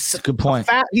a good point.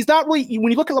 He's not really,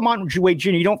 when you look at Lamont Wade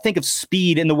Jr., you don't think of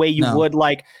speed in the way you would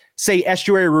like, say,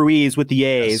 Estuary Ruiz with the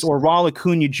A's or Ronald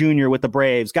Acuna Jr. with the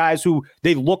Braves, guys who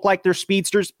they look like they're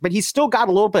speedsters, but he's still got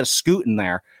a little bit of scoot in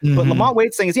there. Mm-hmm. But Lamont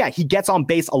Wade's thing is, he gets on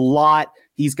base a lot.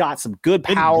 He's got some good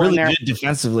power really in there. Good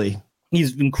defensively.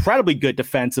 He's incredibly good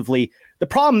defensively. The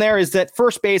problem there is that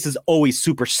first base is always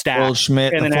super stacked.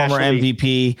 Goldschmidt, the former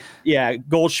MVP. Yeah,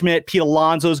 Goldschmidt, Pete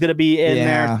Alonso is going to be in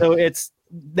there. So that's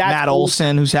Matt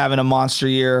Olson, who's having a monster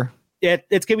year.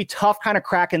 It's going to be tough kind of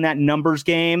cracking that numbers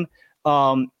game.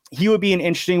 He would be an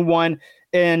interesting one.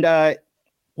 And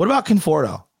what about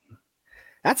Conforto?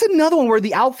 That's another one where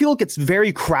the outfield gets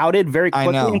very crowded very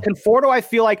quickly. And Conforto, I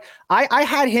feel like I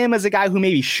had him as a guy who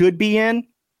maybe should be in.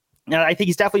 And I think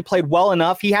he's definitely played well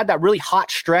enough. He had that really hot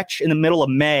stretch in the middle of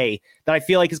May that I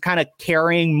feel like is kind of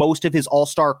carrying most of his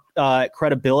all-star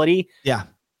credibility. Yeah.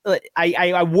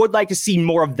 I would like to see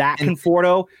more of that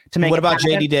Conforto to make. What about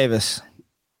JD Davis?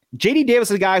 JD Davis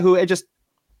is a guy who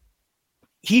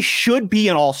he should be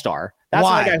an all-star. That's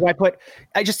the guy who I put.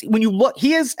 When you look,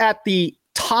 he is at the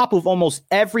top of almost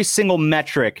every single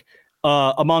metric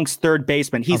amongst third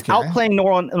basemen. He's outplaying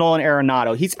Nolan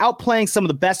Arenado. He's outplaying some of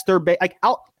the best third base.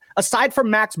 Aside from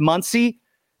Max Muncy,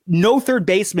 no third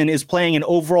baseman is playing an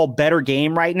overall better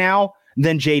game right now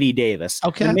than JD Davis.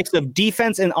 Okay. The mix of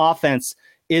defense and offense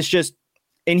is just,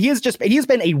 and he has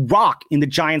been a rock in the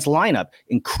Giants lineup.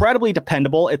 Incredibly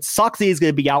dependable. It sucks that he's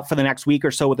going to be out for the next week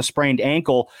or so with a sprained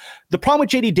ankle. The problem with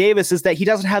JD Davis is that he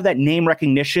doesn't have that name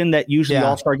recognition that usually the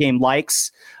All-Star game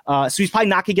likes. So he's probably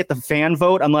not going to get the fan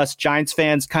vote unless Giants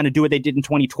fans kind of do what they did in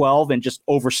 2012 and just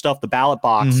overstuff the ballot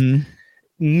box. Mm-hmm.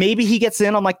 Maybe he gets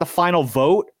in on like the final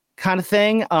vote kind of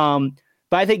thing.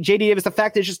 But I think JD Davis, the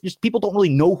fact is just people don't really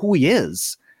know who he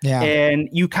is. Yeah. And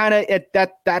you kind of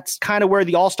that's kind of where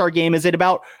the All-Star game is. It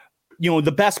about,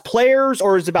 the best players,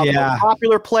 or is it about the more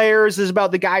popular players? Is it about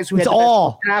the guys who it's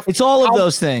all of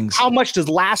those things. How much does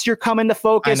last year come into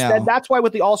focus? That's why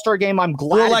with the All-Star game, I'm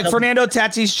glad. Well, like Fernando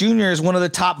Tatis Jr. is one of the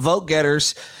top vote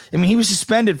getters. I mean, he was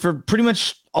suspended for pretty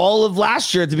much all of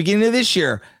last year at the beginning of this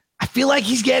year. I feel like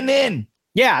he's getting in.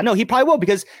 Yeah, no, he probably will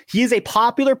because he is a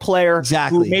popular player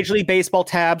who Major League Baseball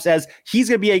tabs as he's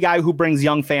going to be a guy who brings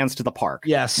young fans to the park.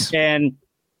 Yes. And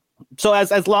so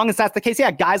as long as that's the case,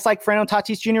 guys like Fernando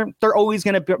Tatis Jr., they're always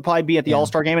going to probably be at the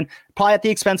All-Star game and probably at the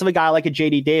expense of a guy like a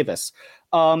JD Davis.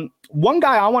 One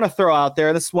guy I want to throw out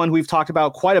there, this is one we've talked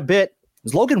about quite a bit,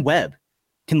 is Logan Webb.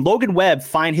 Can Logan Webb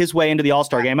find his way into the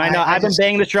All-Star game? I know I've been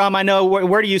banging this drum. I know.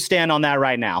 Where do you stand on that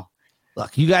right now?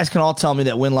 Look, you guys can all tell me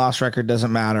that win-loss record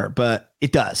doesn't matter, but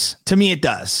it does. To me, it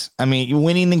does. I mean, you're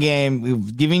winning the game,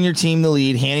 giving your team the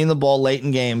lead, handing the ball late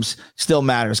in games still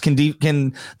matters. Can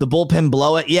the bullpen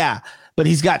blow it? Yeah, but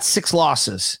he's got 6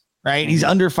 losses, right? He's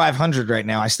under 500 right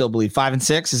now, I still believe.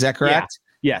 5-6, is that correct?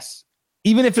 Yeah. Yes.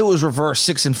 Even if it was reverse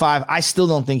 6-5, I still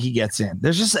don't think he gets in.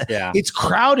 There's just it's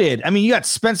crowded. I mean, you got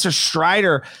Spencer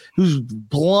Strider, who's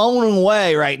blown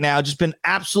away right now, just been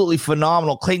absolutely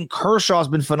phenomenal. Clayton Kershaw has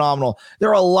been phenomenal. There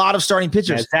are a lot of starting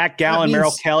pitchers. Zach Gallen,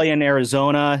 Merrill Kelly in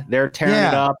Arizona, they're tearing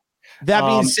it up. That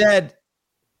being said,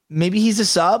 maybe he's a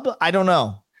sub. I don't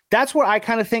know. That's what I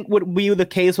kind of think would be the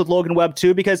case with Logan Webb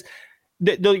too, because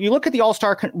you look at the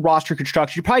All-Star roster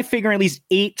construction, you're probably figuring at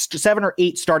least 7 or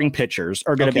 8 starting pitchers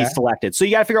are going to be selected. So you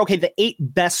got to figure, the 8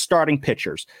 best starting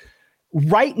pitchers.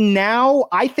 Right now,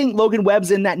 I think Logan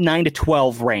Webb's in that 9 to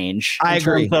 12 range in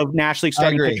terms of National League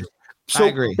starting pitchers.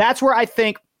 So that's where I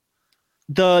think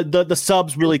the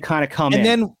subs really kind of come in. And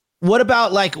then what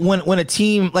about like when a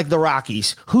team like the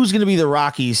Rockies, who's going to be the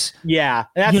Rockies? Yeah.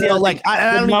 I don't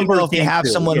even know if they have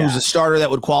someone who's a starter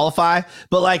that would qualify,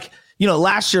 but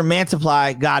last year,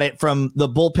 Mantiply got it from the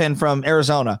bullpen from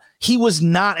Arizona. He was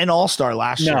not an all-star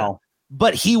last year,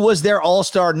 but he was their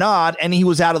all-star nod, and he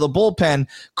was out of the bullpen.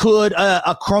 Could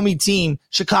a crummy team,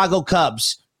 Chicago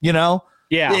Cubs,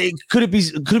 Yeah. Could it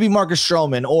be Marcus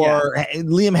Stroman or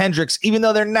Liam Hendricks, even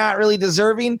though they're not really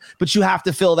deserving, but you have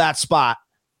to fill that spot.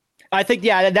 I think,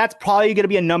 that's probably going to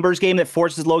be a numbers game that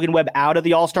forces Logan Webb out of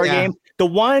the All-Star game. The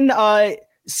one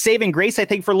saving grace, I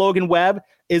think, for Logan Webb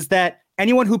is that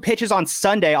anyone who pitches on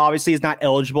Sunday obviously is not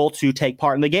eligible to take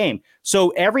part in the game. So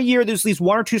every year there's these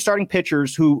 1 or 2 starting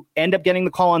pitchers who end up getting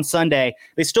the call on Sunday.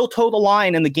 They still toe the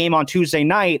line in the game on Tuesday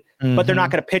night, but they're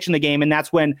not going to pitch in the game. And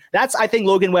that's I think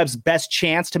Logan Webb's best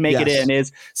chance to make it in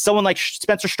is someone like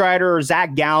Spencer Strider or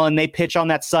Zach Gallen. They pitch on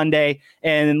that Sunday,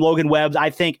 and Logan Webb, I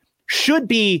think, should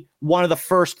be one of the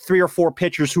first 3 or 4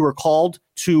 pitchers who are called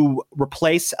to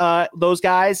replace those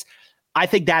guys. I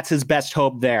think that's his best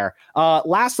hope there.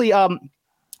 Lastly,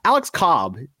 Alex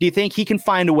Cobb, do you think he can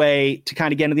find a way to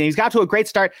kind of get into the game? He's got to a great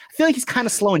start. I feel like he's kind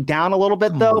of slowing down a little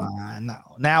bit, though. No,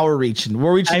 now we're reaching.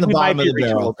 We're reaching the bottom of the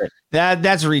barrel.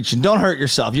 That's reaching. Don't hurt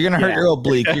yourself. You're going to hurt your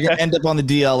oblique. You're going to end up on the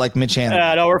DL like Mitch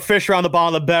Haniger. No, we're fish around the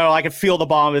bottom of the barrel. I can feel the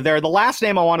bottom of it there. The last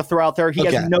name I want to throw out there, he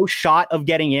has no shot of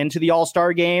getting into the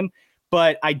All-Star game,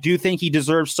 but I do think he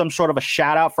deserves some sort of a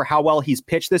shout out for how well he's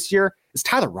pitched this year, is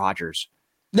Tyler Rogers.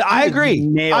 No, I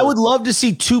agree. I would love to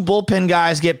see 2 bullpen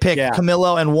guys get picked,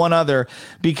 Camilo and one other,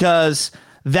 because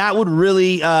that would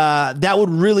really,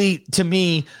 to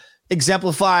me,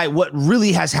 exemplify what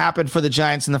really has happened for the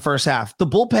Giants in the first half. The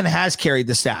bullpen has carried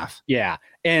the staff. Yeah.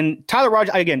 And Tyler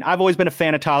Rogers, again, I've always been a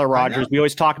fan of Tyler Rogers. We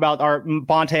always talk about our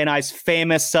Bonte and I's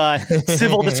famous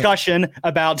civil discussion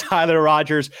about Tyler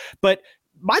Rogers. But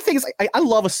my thing is, I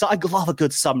love a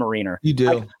good submariner. You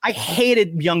do. I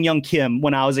hated Young Kim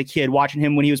when I was a kid, watching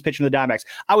him when he was pitching the Diamondbacks.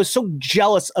 I was so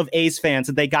jealous of A's fans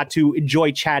that they got to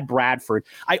enjoy Chad Bradford.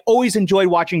 I always enjoyed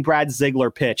watching Brad Ziegler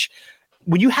pitch.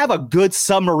 When you have a good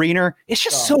submariner, it's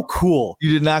just so cool.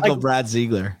 You did not go Brad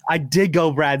Ziegler. I did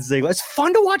go Brad Ziegler. It's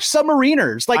fun to watch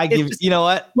submariners. You know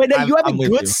what? When you have a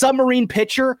good submarine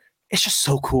pitcher, it's just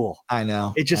so cool. I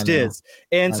know. It just is.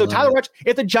 And so Tyler Rogers,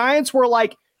 if the Giants were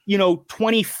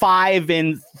 25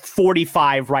 and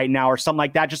 45 right now or something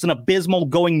like that, just an abysmal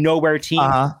going nowhere team,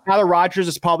 Tyler Rogers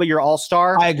is probably your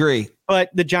all-star. I agree. But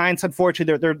the Giants,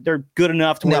 unfortunately, they're good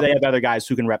enough to where they have other guys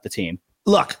who can rep the team.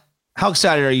 Look, how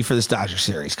excited are you for this Dodger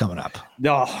series coming up?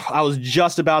 No, I was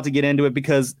just about to get into it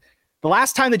because the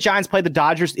last time the Giants played the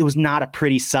Dodgers, it was not a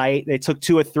pretty sight. They took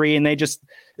 2 or 3, and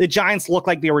the Giants looked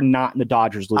like they were not in the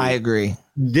Dodgers league. I agree.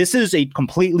 This is a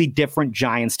completely different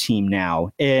Giants team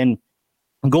now. And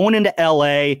going into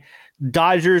LA,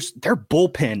 Dodgers, their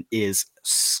bullpen is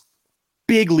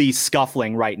bigly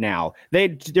scuffling right now. Their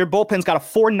bullpen's got a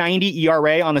 4.90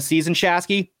 ERA on the season,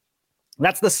 Shasky.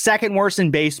 That's the second worst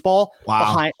in baseball. Wow.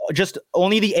 Behind, just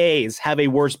only the A's have a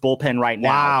worse bullpen right now.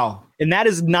 Wow. And that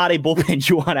is not a bullpen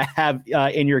you want to have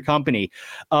in your company.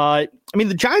 The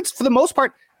Giants, for the most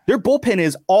part, their bullpen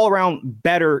is all around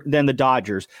better than the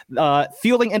Dodgers.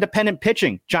 Fielding independent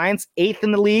pitching, Giants 8th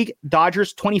in the league,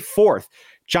 Dodgers 24th.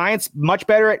 Giants much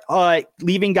better at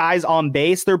leaving guys on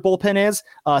base. Their bullpen is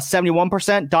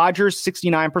 71%, Dodgers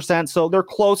 69%. So they're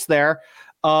close there.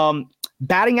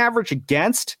 Batting average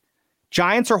against,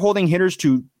 Giants are holding hitters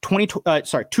to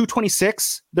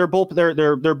 226. Their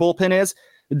bullpen is.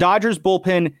 The Dodgers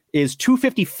bullpen is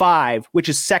 255, which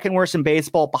is second worst in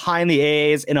baseball, behind the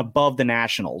A's and above the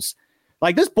Nationals.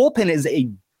 Like, this bullpen is a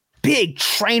big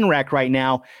train wreck right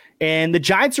now. And the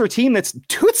Giants are a team that's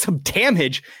doing some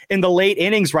damage in the late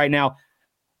innings right now.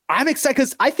 I'm excited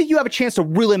because I think you have a chance to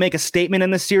really make a statement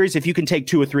in this series if you can take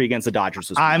 2 or 3 against the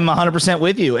Dodgers. I'm 100%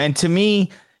 with you. And to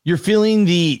me, you're feeling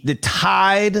the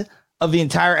tide of the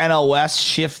entire NL West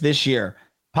shift this year.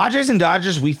 Padres and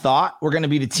Dodgers, we thought were going to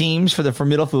be the teams for the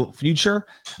formidable future.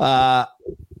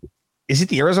 Is it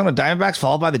the Arizona Diamondbacks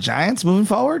followed by the Giants moving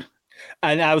forward?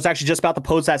 And I was actually just about to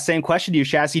pose that same question to you,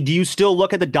 Chassis. Do you still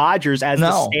look at the Dodgers as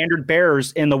the standard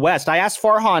bearers in the West? I asked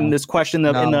Farhan this question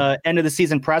in the end of the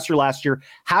season presser last year.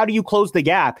 How do you close the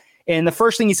gap? And the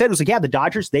first thing he said was the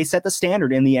Dodgers, they set the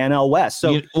standard in the NL West.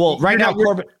 So right now,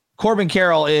 Corbin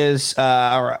Carroll is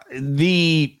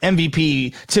the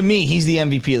MVP. To me, he's the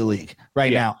MVP of the league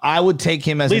right now. I would take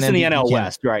him as at least an in MVP the NL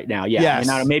West right now. Yeah,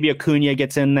 yes. Maybe Acuna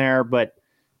gets in there, but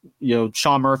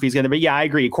Sean Murphy's going to. But yeah, I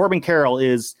agree. Corbin Carroll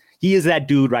is that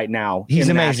dude right now. He's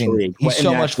amazing. He's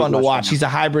so much fun to watch. He's a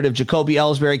hybrid of Jacoby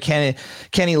Ellsbury,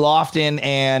 Kenny Lofton,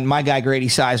 and my guy Grady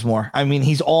Sizemore. I mean,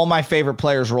 he's all my favorite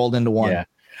players rolled into one. Yeah.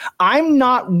 I'm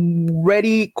not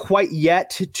ready quite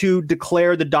yet to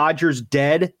declare the Dodgers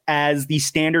dead as the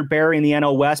standard bearer in the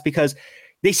NL West because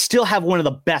they still have one of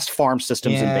the best farm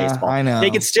systems in baseball. I know.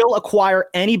 They can still acquire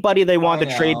anybody they want at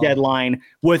the trade deadline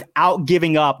without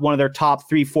giving up one of their top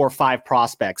 3, 4, 5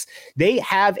 prospects. They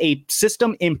have a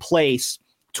system in place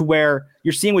to where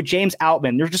you're seeing with James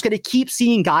Outman, they're just going to keep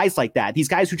seeing guys like that. These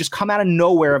guys who just come out of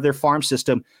nowhere of their farm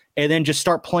system and then just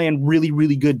start playing really,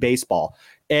 really good baseball.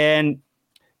 And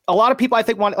a lot of people, I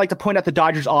think, like to point out the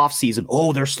Dodgers offseason.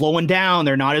 Oh, they're slowing down.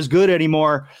 They're not as good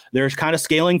anymore. They're kind of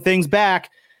scaling things back.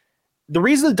 The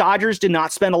reason the Dodgers did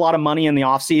not spend a lot of money in the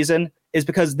offseason is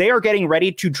because they are getting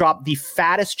ready to drop the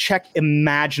fattest check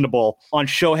imaginable on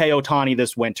Shohei Ohtani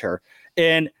this winter.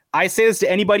 And I say this to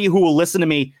anybody who will listen to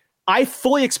me. I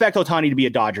fully expect Ohtani to be a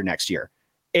Dodger next year.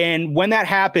 And when that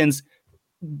happens,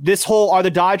 are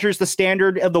the Dodgers the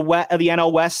standard of the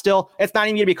NL West still? It's not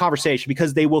even going to be a conversation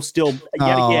because they will still be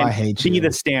the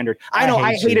standard. I know.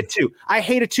 I hate it too.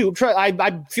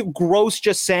 I feel gross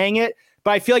just saying it,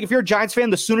 but I feel like if you're a Giants fan,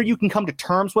 the sooner you can come to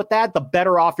terms with that, the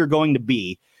better off you're going to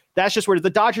be. That's just where the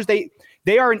Dodgers, they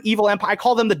are an evil empire. I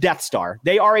call them the Death Star.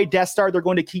 They are a Death Star. They're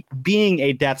going to keep being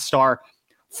a Death Star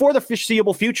for the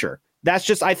foreseeable future. I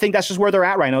think that's just where they're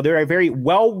at right now. They're a very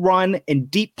well-run and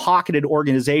deep-pocketed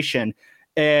organization.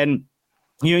 And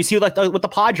you see, like with the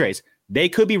Padres, they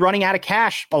could be running out of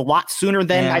cash a lot sooner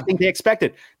than I think they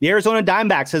expected. The Arizona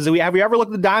Diamondbacks says, have we ever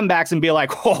looked at the Diamondbacks and be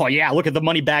like, oh yeah, look at the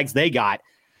money bags they got?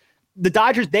 The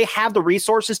Dodgers, they have the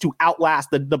resources to outlast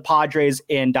the Padres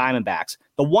and Diamondbacks.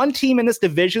 The one team in this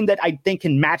division that I think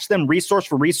can match them resource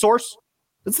for resource,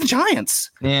 it's the Giants.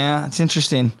 Yeah, it's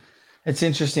interesting.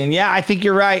 Yeah, I think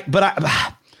you're right. But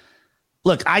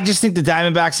look, I just think the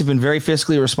Diamondbacks have been very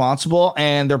fiscally responsible,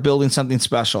 and they're building something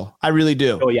special. I really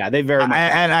do. Oh, yeah, they very much.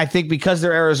 And I think because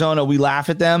they're Arizona, we laugh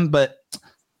at them, but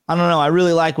I don't know. I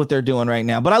really like what they're doing right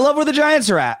now. But I love where the Giants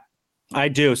are at. I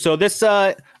do. So this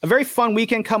a very fun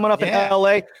weekend coming up in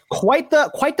LA. Quite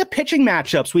the pitching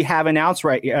matchups we have announced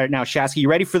right now. Shasky, you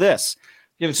ready for this?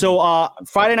 So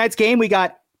Friday night's game, we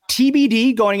got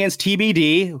TBD going against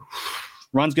TBD.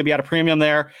 Run's gonna be at a premium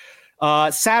there.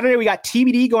 Saturday, we got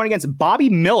TBD going against Bobby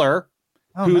Miller,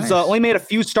 who's only made a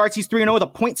few starts. He's 3-0 with a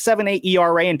 .78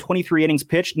 ERA and 23 innings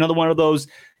pitched. Another one of those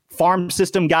farm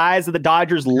system guys that the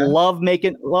Dodgers love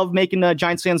making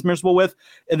Giants fans miserable with.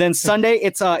 And then Sunday,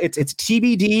 it's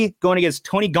TBD going against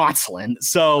Tony Gonsolin.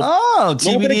 So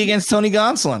TBD against Tony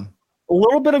Gonsolin. A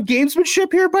little bit of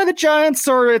gamesmanship here by the Giants,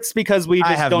 or it's because we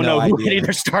just don't know who any of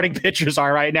their starting pitchers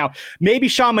are right now. Maybe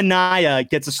Sean Manaea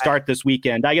gets a start this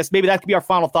weekend. I guess maybe that could be our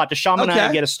final thought. Does Sean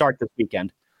Manaea get a start this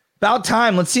weekend? About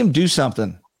time. Let's see him do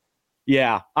something.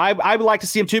 Yeah, I would like to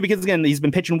see him too, because again, he's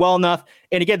been pitching well enough.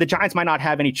 And again, the Giants might not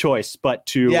have any choice but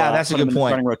to that's a good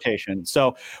point. Starting rotation.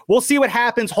 So we'll see what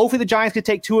happens. Hopefully the Giants could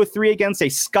take 2 or 3 against a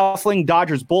scuffling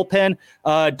Dodgers bullpen.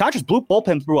 Dodgers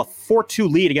bullpen threw a 4-2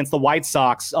 lead against the White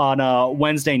Sox on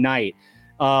Wednesday night.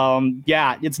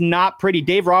 It's not pretty.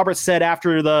 Dave Roberts said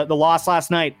after the loss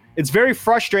last night, it's very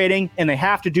frustrating and they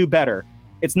have to do better.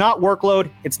 It's not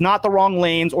workload. It's not the wrong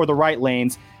lanes or the right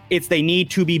lanes. It's they need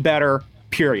to be better,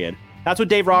 period. That's what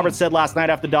Dave Roberts said last night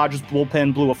after the Dodgers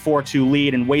bullpen blew a 4-2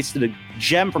 lead and wasted a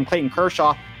gem from Clayton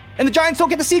Kershaw. And the Giants don't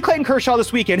get to see Clayton Kershaw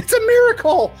this weekend. It's a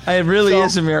miracle. It really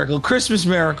is a miracle. Christmas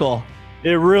miracle.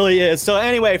 It really is. So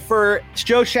anyway, for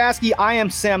Joe Shasky, I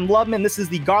am Sam Loveman. This is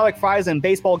the Garlic Fries and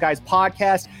Baseball Guys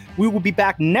podcast. We will be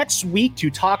back next week to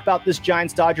talk about this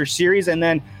Giants-Dodgers series and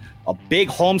then a big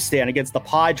homestand against the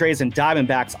Padres and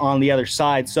Diamondbacks on the other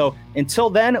side. So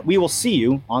until then, we will see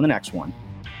you on the next one.